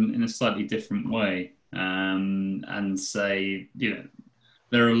problem in a slightly different way, and say,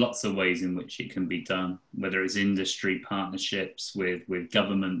 there are lots of ways in which it can be done, whether it's industry partnerships with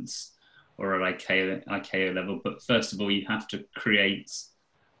governments or at ICAO level. But first of all, you have to create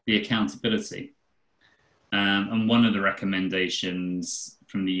the accountability. And one of the recommendations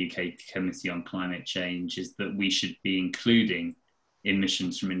from the UK Committee on Climate Change is that we should be including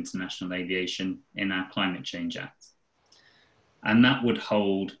emissions from international aviation in our Climate Change Act. And that would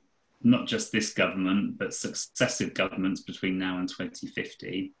hold not just this government, but successive governments between now and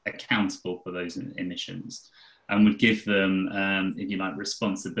 2050 accountable for those emissions, and would give them, if you like,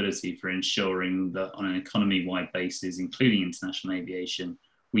 responsibility for ensuring that on an economy-wide basis, including international aviation,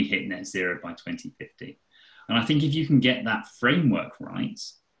 we hit net zero by 2050. And I think if you can get that framework right,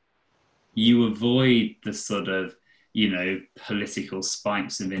 you avoid the sort of, political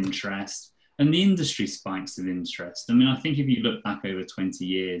spikes of interest and the industry spikes of interest. I mean, I think if you look back over 20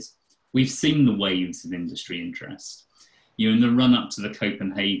 years, we've seen the waves of industry interest. In the run up to the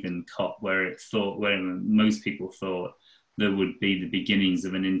Copenhagen COP, where most people thought there would be the beginnings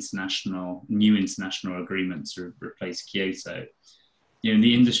of an new international agreement to replace Kyoto.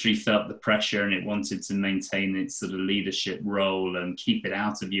 The industry felt the pressure and it wanted to maintain its sort of leadership role and keep it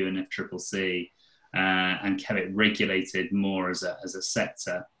out of UNFCCC, and kept it regulated more as a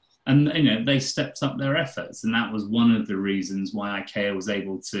sector. And they stepped up their efforts, and that was one of the reasons why ICAO was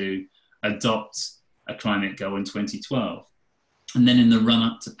able to adopt a climate goal in 2012. And then in the run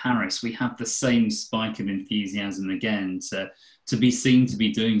up to Paris, we have the same spike of enthusiasm again to be seen to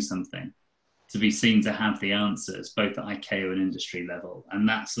be doing something, to be seen to have the answers, both at ICAO and industry level. And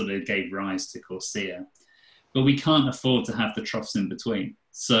that sort of gave rise to CORSIA. But we can't afford to have the troughs in between.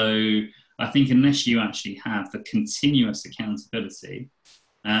 So I think unless you actually have the continuous accountability,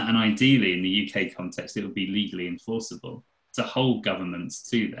 and ideally in the UK context, it would be legally enforceable to hold governments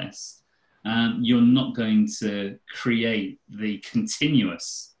to this, you're not going to create the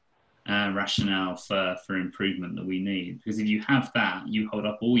continuous rationale for improvement that we need. Because if you have that, you hold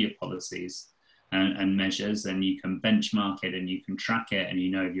up all your policies and measures, and you can benchmark it and you can track it, and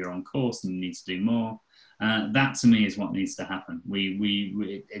if you're on course and you need to do more. That to me is what needs to happen.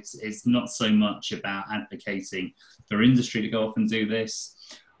 It's not so much about advocating for industry to go off and do this,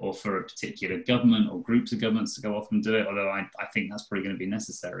 or for a particular government or groups of governments to go off and do it, although I think that's probably going to be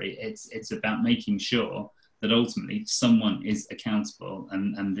necessary. It's about making sure that ultimately someone is accountable,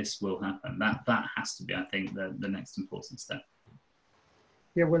 and this will happen. That has to be, I think, the next important step.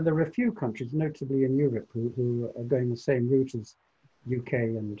 Yeah, well, there are a few countries, notably in Europe, who are going the same route as UK,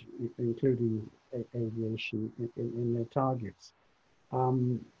 and including aviation in their targets.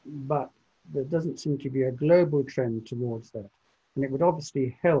 But there doesn't seem to be a global trend towards that. And it would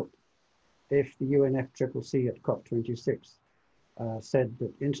obviously help if the UNFCCC at COP26 said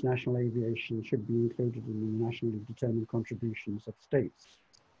that international aviation should be included in the nationally determined contributions of states.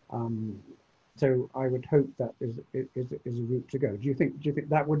 So I would hope that is a route to go. Do you think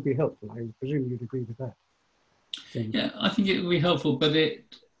that would be helpful? I presume you'd agree with that. Yeah, I think it would be helpful, but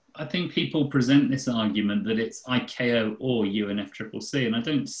I think people present this argument that it's ICAO or UNFCCC, and I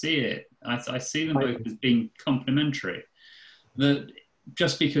don't see it. I see them both as being complementary. That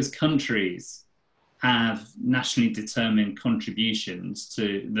just because countries have nationally determined contributions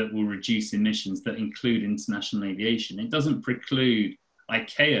that will reduce emissions that include international aviation, it doesn't preclude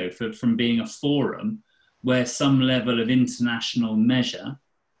ICAO from being a forum where some level of international measure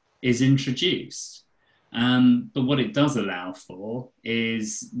is introduced. But what it does allow for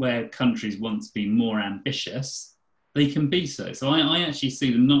is where countries want to be more ambitious, they can be so. So I actually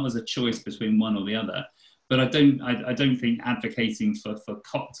see them not as a choice between one or the other, but I don't think advocating for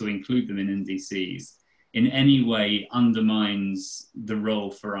COP to include them in NDCs in any way undermines the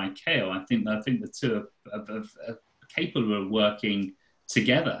role for ICAO. I think the two are capable of working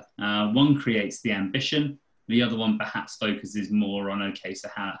together. One creates the ambition, the other one perhaps focuses more on, okay, so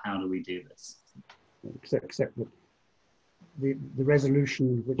how do we do this? Except that the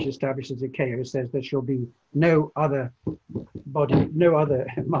resolution which establishes ICAO says there shall be no other body, no other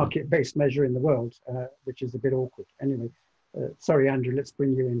market-based measure in the world, which is a bit awkward. Anyway, sorry, Andrew, let's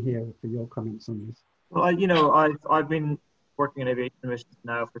bring you in here for your comments on this. Well, I've been working in aviation emissions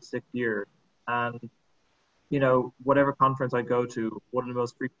now for 6 years, and whatever conference I go to, one of the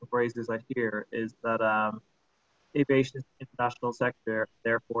most frequent phrases I hear is that aviation is an international sector,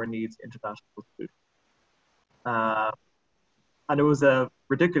 therefore needs international solutions. And it was a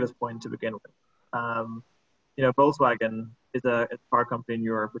ridiculous point to begin with. Volkswagen is a car company in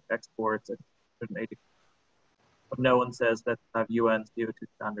Europe which exports at 180. But no one says that have UN CO2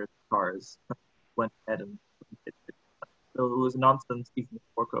 standards for cars. Went ahead and so it was nonsense even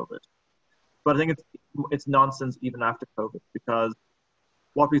before COVID. But I think it's nonsense even after COVID, because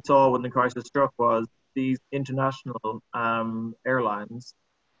what we saw when the crisis struck was these international airlines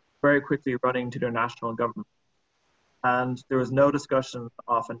very quickly running to their national government. And there was no discussion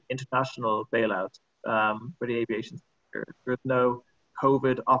of an international bailout for the aviation sector. There was no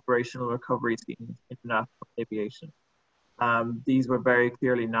COVID operational recovery scheme, international aviation. These were very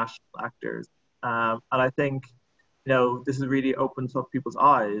clearly national actors. And I think, this has really opened up people's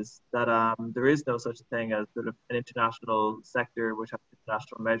eyes that there is no such thing as sort of an international sector which has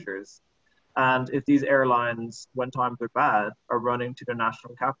international measures. And if these airlines, when times are bad, are running to their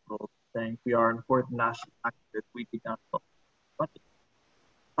national capital, saying we are important national actors, we need national money,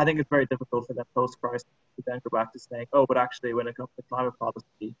 I think it's very difficult for them post-crisis to then go back to saying, oh, but actually when it comes to climate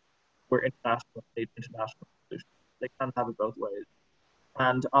policy, we're international, need international solutions. They can't have it both ways.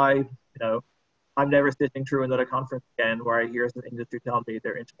 And I'm never sitting through another conference again where I hear some industry tell me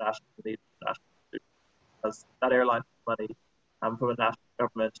they're international, need international solutions, because that airline has money from a national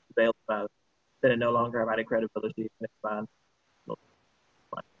government to bail them out. Then it no longer have any credibility and expand.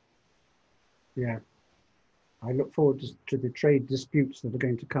 Yeah, I look forward to the trade disputes that are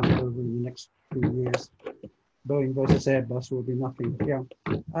going to come over in the next few years. Boeing versus Airbus will be nothing. Yeah,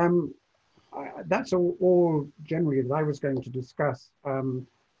 that's all generally that I was going to discuss.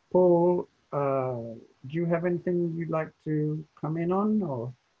 Paul, do you have anything you'd like to come in on,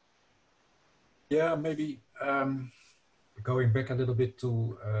 or? Yeah, maybe going back a little bit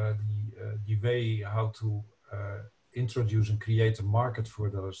to the way how to introduce and create a market for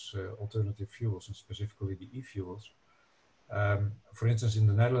those alternative fuels, and specifically the e-fuels. For instance, in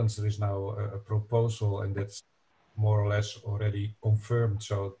the Netherlands, there is now a proposal, and that's more or less already confirmed,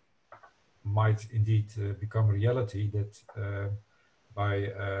 so might indeed become a reality, that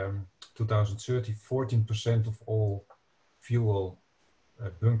by 2030, 14% of all fuel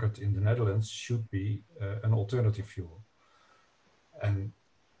bunkered in the Netherlands should be an alternative fuel. And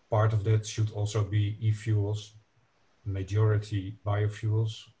part of that should also be e-fuels, majority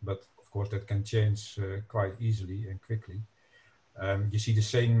biofuels, but of course that can change quite easily and quickly. You see the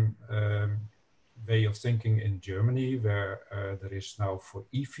same way of thinking in Germany, where there is now for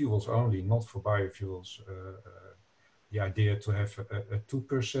e-fuels only, not for biofuels, the idea to have a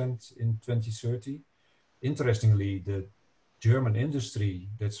 2% in 2030. Interestingly, the German industry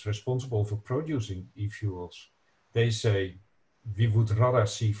that's responsible for producing e-fuels, they say we would rather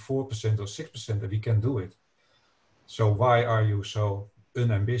see 4% or 6%, and we can do it. So why are you so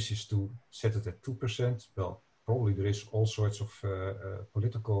unambitious to set it at 2%? Well, probably there is all sorts of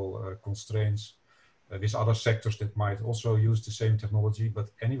political constraints. There's other sectors that might also use the same technology, but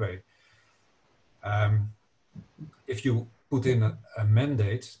anyway, if you put in a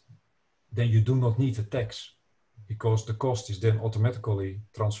mandate, then you do not need a tax, because the cost is then automatically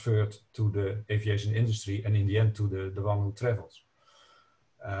transferred to the aviation industry and in the end to the one who travels.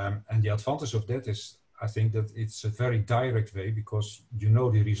 And the advantage of that is, I think that it's a very direct way, because you know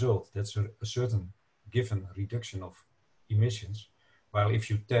the result. That's a certain given reduction of emissions. While if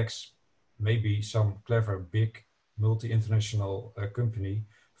you tax, maybe some clever big multi-international company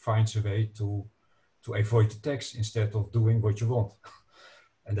finds a way to avoid the tax instead of doing what you want.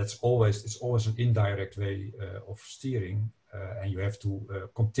 And it's always an indirect way of steering, and you have to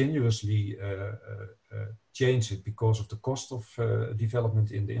continuously change it because of the cost of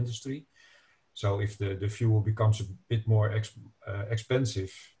development in the industry. So if the fuel becomes a bit more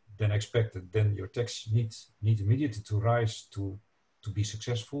expensive than expected, then your tax need immediately to rise to be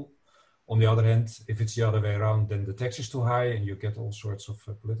successful. On the other hand, if it's the other way around, then the tax is too high and you get all sorts of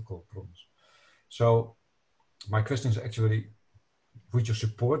political problems. So my question is actually, would you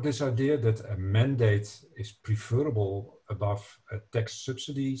support this idea that a mandate is preferable above a tax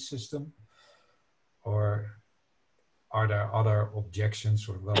subsidy system? Or are there other objections,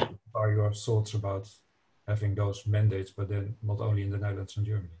 or what are your thoughts about having those mandates, but then not only in the Netherlands and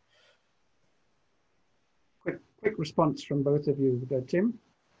Germany? Quick response from both of you. Tim?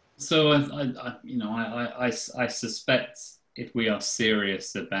 So I suspect if we are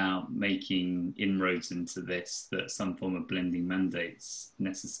serious about making inroads into this, that some form of blending mandate's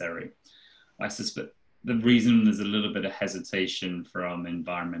necessary. I suspect the reason there's a little bit of hesitation from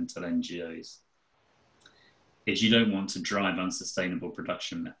environmental NGOs is you don't want to drive unsustainable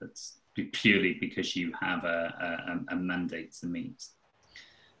production methods purely because you have a mandate to meet.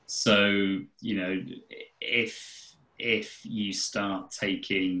 So, if you start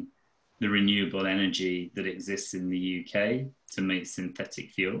taking the renewable energy that exists in the UK to make synthetic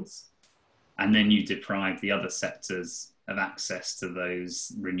fuels, and then you deprive the other sectors of access to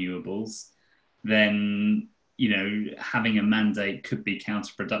those renewables, then, having a mandate could be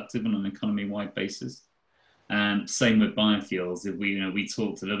counterproductive on an economy-wide basis. Same with biofuels. If we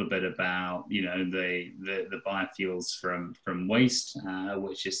talked a little bit about, the biofuels from waste,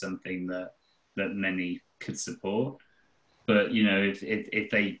 which is something that many could support. But if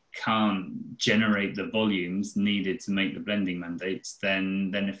they can't generate the volumes needed to make the blending mandates,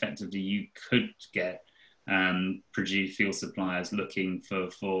 then effectively you could get produce fuel suppliers looking for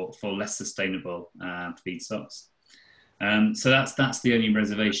less sustainable feedstocks. So that's the only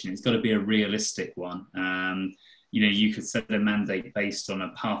reservation. It's got to be a realistic one. You could set a mandate based on a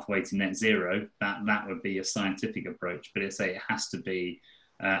pathway to net zero. That would be a scientific approach, but it has to be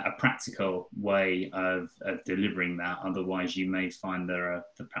a practical way of delivering that. Otherwise, you may find there are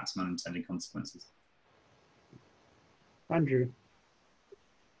perhaps unintended consequences. Andrew?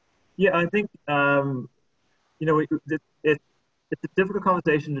 Yeah, I think it's a difficult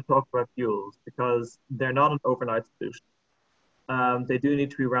conversation to talk about fuels because they're not an overnight solution. They do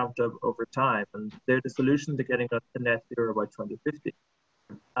need to be ramped up over time, and they're the solution to getting us to net zero by 2050.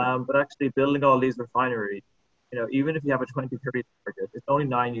 But actually building all these refineries, even if you have a 2030 target, it's only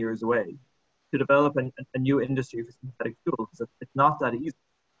 9 years away. To develop a new industry for synthetic fuels, it's not that easy.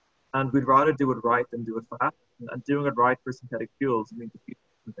 And we'd rather do it right than do it fast. And doing it right for synthetic fuels means a few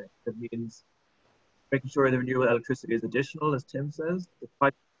different things. It means making sure the renewable electricity is additional, as Tim says. The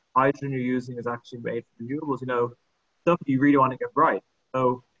type of hydrogen you're using is actually made from renewables, stuff you really want to get right.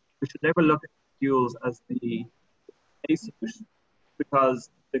 So we should never look at fuels as the a solution because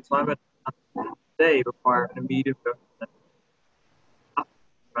the climate today require an immediate reduction.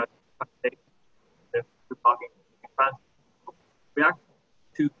 We actually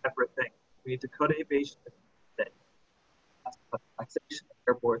two separate things. We need to cut aviation today. That's taxation of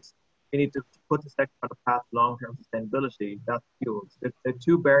airports. We need to put the sector on a path to long-term sustainability. That's fuels. They're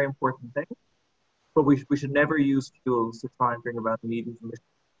two very important things, but we should never use fuels to try and bring about immediate emissions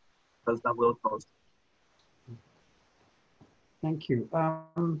because that will cause. Thank you.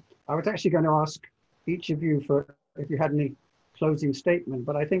 I was actually going to ask each of you for if you had any closing statement,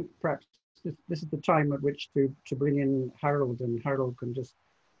 but I think perhaps this is the time at which to bring in Harold, and Harold can just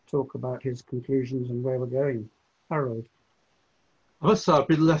talk about his conclusions and where we're going. Harold. I must say I've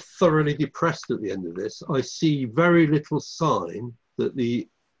been left thoroughly depressed at the end of this. I see very little sign that the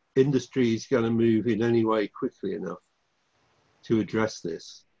industry is going to move in any way quickly enough to address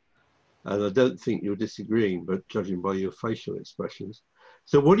this. And I don't think you're disagreeing, but judging by your facial expressions.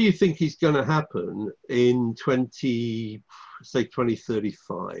 So what do you think is going to happen in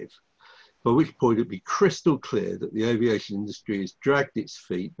 2035? By which point it'd be crystal clear that the aviation industry has dragged its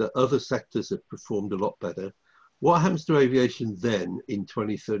feet, that other sectors have performed a lot better. What happens to aviation then in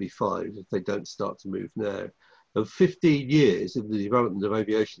 2035 if they don't start to move now? Of 15 years of the development of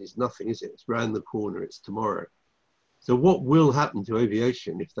aviation is nothing, is it? It's round the corner, it's tomorrow. So what will happen to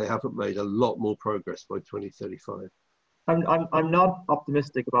aviation if they haven't made a lot more progress by 2035? I'm not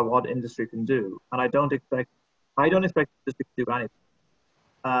optimistic about what industry can do, and I don't expect industry to do anything.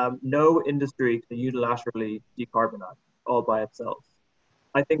 No industry can unilaterally decarbonize all by itself.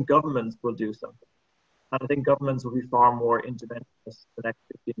 I think governments will do something. And I think governments will be far more interventionist the next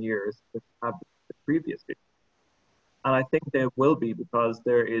 15 years than have the previous years. And I think they will be because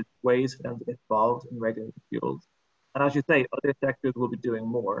there is ways for them to get involved in regulated fuels. And as you say, other sectors will be doing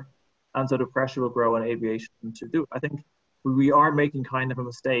more. And so the pressure will grow on aviation to do it. I think we are making kind of a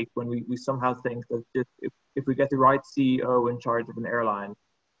mistake when we somehow think that if we get the right CEO in charge of an airline,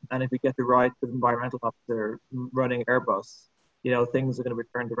 and if we get the right environmental officer running Airbus, things are going to be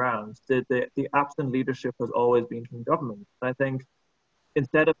turned around. The absent leadership has always been from government. I think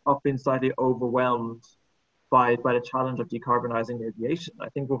instead of being slightly overwhelmed by the challenge of decarbonizing aviation, I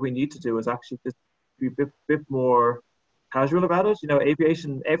think what we need to do is actually just be a bit more casual about it.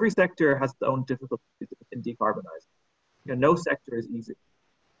 Aviation, every sector has its own difficulties in decarbonizing. No sector is easy.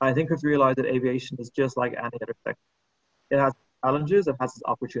 I think we've realized that aviation is just like any other sector. It has challenges, it has its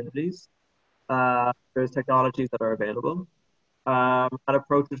opportunities. There's technologies that are available, and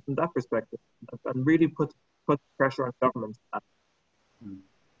approach it from that perspective, and really put pressure on governments.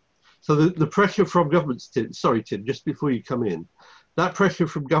 So the pressure from governments, Tim, sorry, Tim, just before you come in, that pressure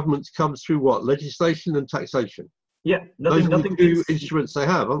from governments comes through what? Legislation and taxation? Yeah, nothing Those are the two instruments they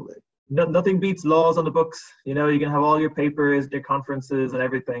have, aren't they? Nothing beats laws on the books. You know, you can have all your papers, your conferences and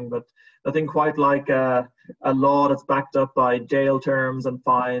everything, but nothing quite like a law that's backed up by jail terms and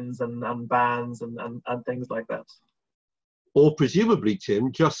fines and bans and things like that. Or presumably,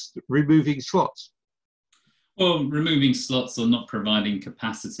 Tim, just removing slots. Well, removing slots or not providing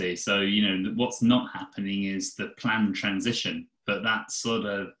capacity. So, you know, what's not happening is the planned transition, but that sort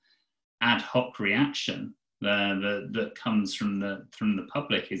of ad hoc reaction that comes from the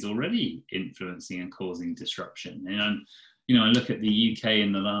public is already influencing and causing disruption. And you know, I look at the UK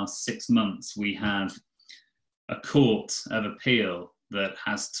in the last 6 months, we have a court of appeal that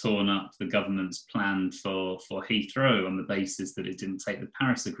has torn up the government's plan for Heathrow on the basis that it didn't take the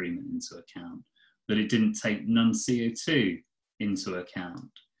Paris Agreement into account, that it didn't take non-CO2 into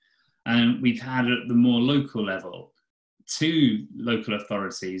account. And we've had at the more local level, 2 local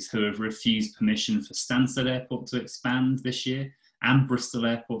authorities who have refused permission for Stansted Airport to expand this year and Bristol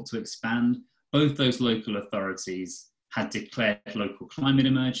Airport to expand. Both those local authorities had declared local climate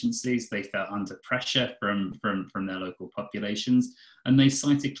emergencies. They felt under pressure from their local populations, and they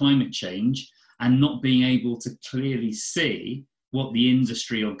cited climate change and not being able to clearly see what the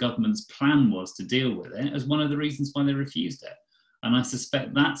industry or government's plan was to deal with it as one of the reasons why they refused it. And I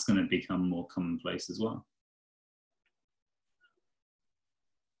suspect that's going to become more commonplace as well.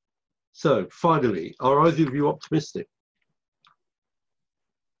 So finally, are either of you optimistic?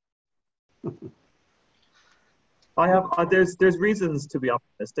 There's reasons to be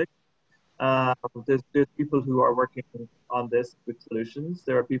optimistic. There's people who are working on this with solutions.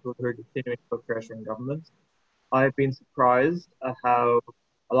 There are people who are continuing to put pressure on governments. I've been surprised at how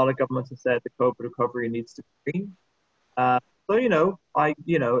a lot of governments have said the COVID recovery needs to be green. So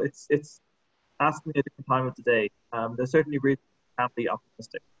it's asking me a different time of the day. There's certainly reasons to be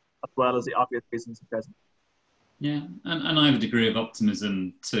optimistic, as well as the obvious reasons present. Yeah, and I have a degree of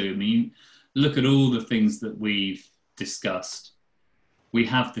optimism too. I mean, look at all the things that we've discussed. We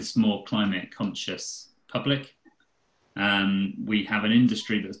have this more climate conscious public. We have an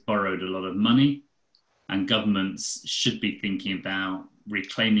industry that's borrowed a lot of money, and governments should be thinking about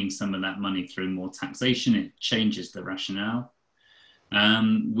reclaiming some of that money through more taxation. It changes the rationale.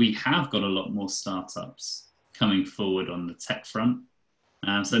 We have got a lot more startups coming forward on the tech front.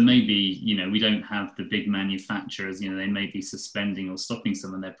 So maybe, you know, we don't have the big manufacturers, you know, they may be suspending or stopping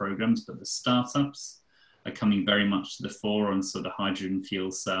some of their programs, but the startups are coming very much to the fore on sort of hydrogen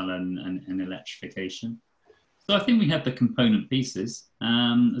fuel cell and electrification. So I think we have the component pieces.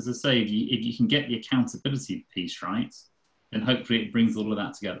 As I say, if you can get the accountability piece right, then hopefully it brings all of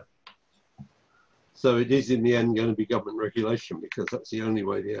that together. So it is in the end going to be government regulation, because that's the only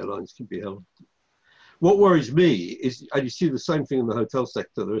way the airlines can be held. What worries me is, and you see the same thing in the hotel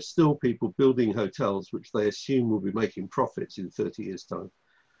sector, there are still people building hotels which they assume will be making profits in 30 years' time.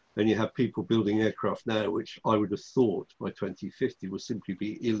 And you have people building aircraft now, which I would have thought by 2050 will simply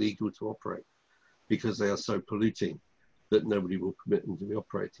be illegal to operate because they are so polluting that nobody will permit them to be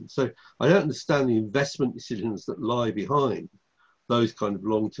operating. So I don't understand the investment decisions that lie behind those kind of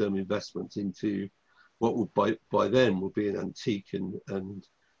long-term investments into what will by then will be an antique and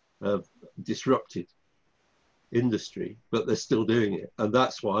disrupted industry, but they're still doing it. And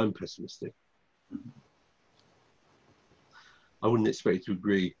that's why I'm pessimistic. I wouldn't expect you to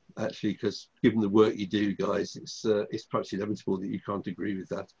agree, actually, because given the work you do, guys, it's perhaps inevitable that you can't agree with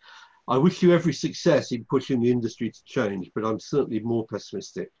that. I wish you every success in pushing the industry to change, but I'm certainly more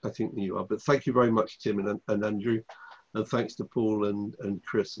pessimistic, I think, than you are. But thank you very much, Tim and Andrew, and thanks to Paul and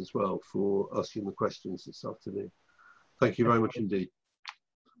Chris as well for asking the questions this afternoon. Thank you very much indeed.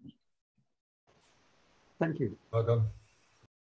 Thank you. Well done.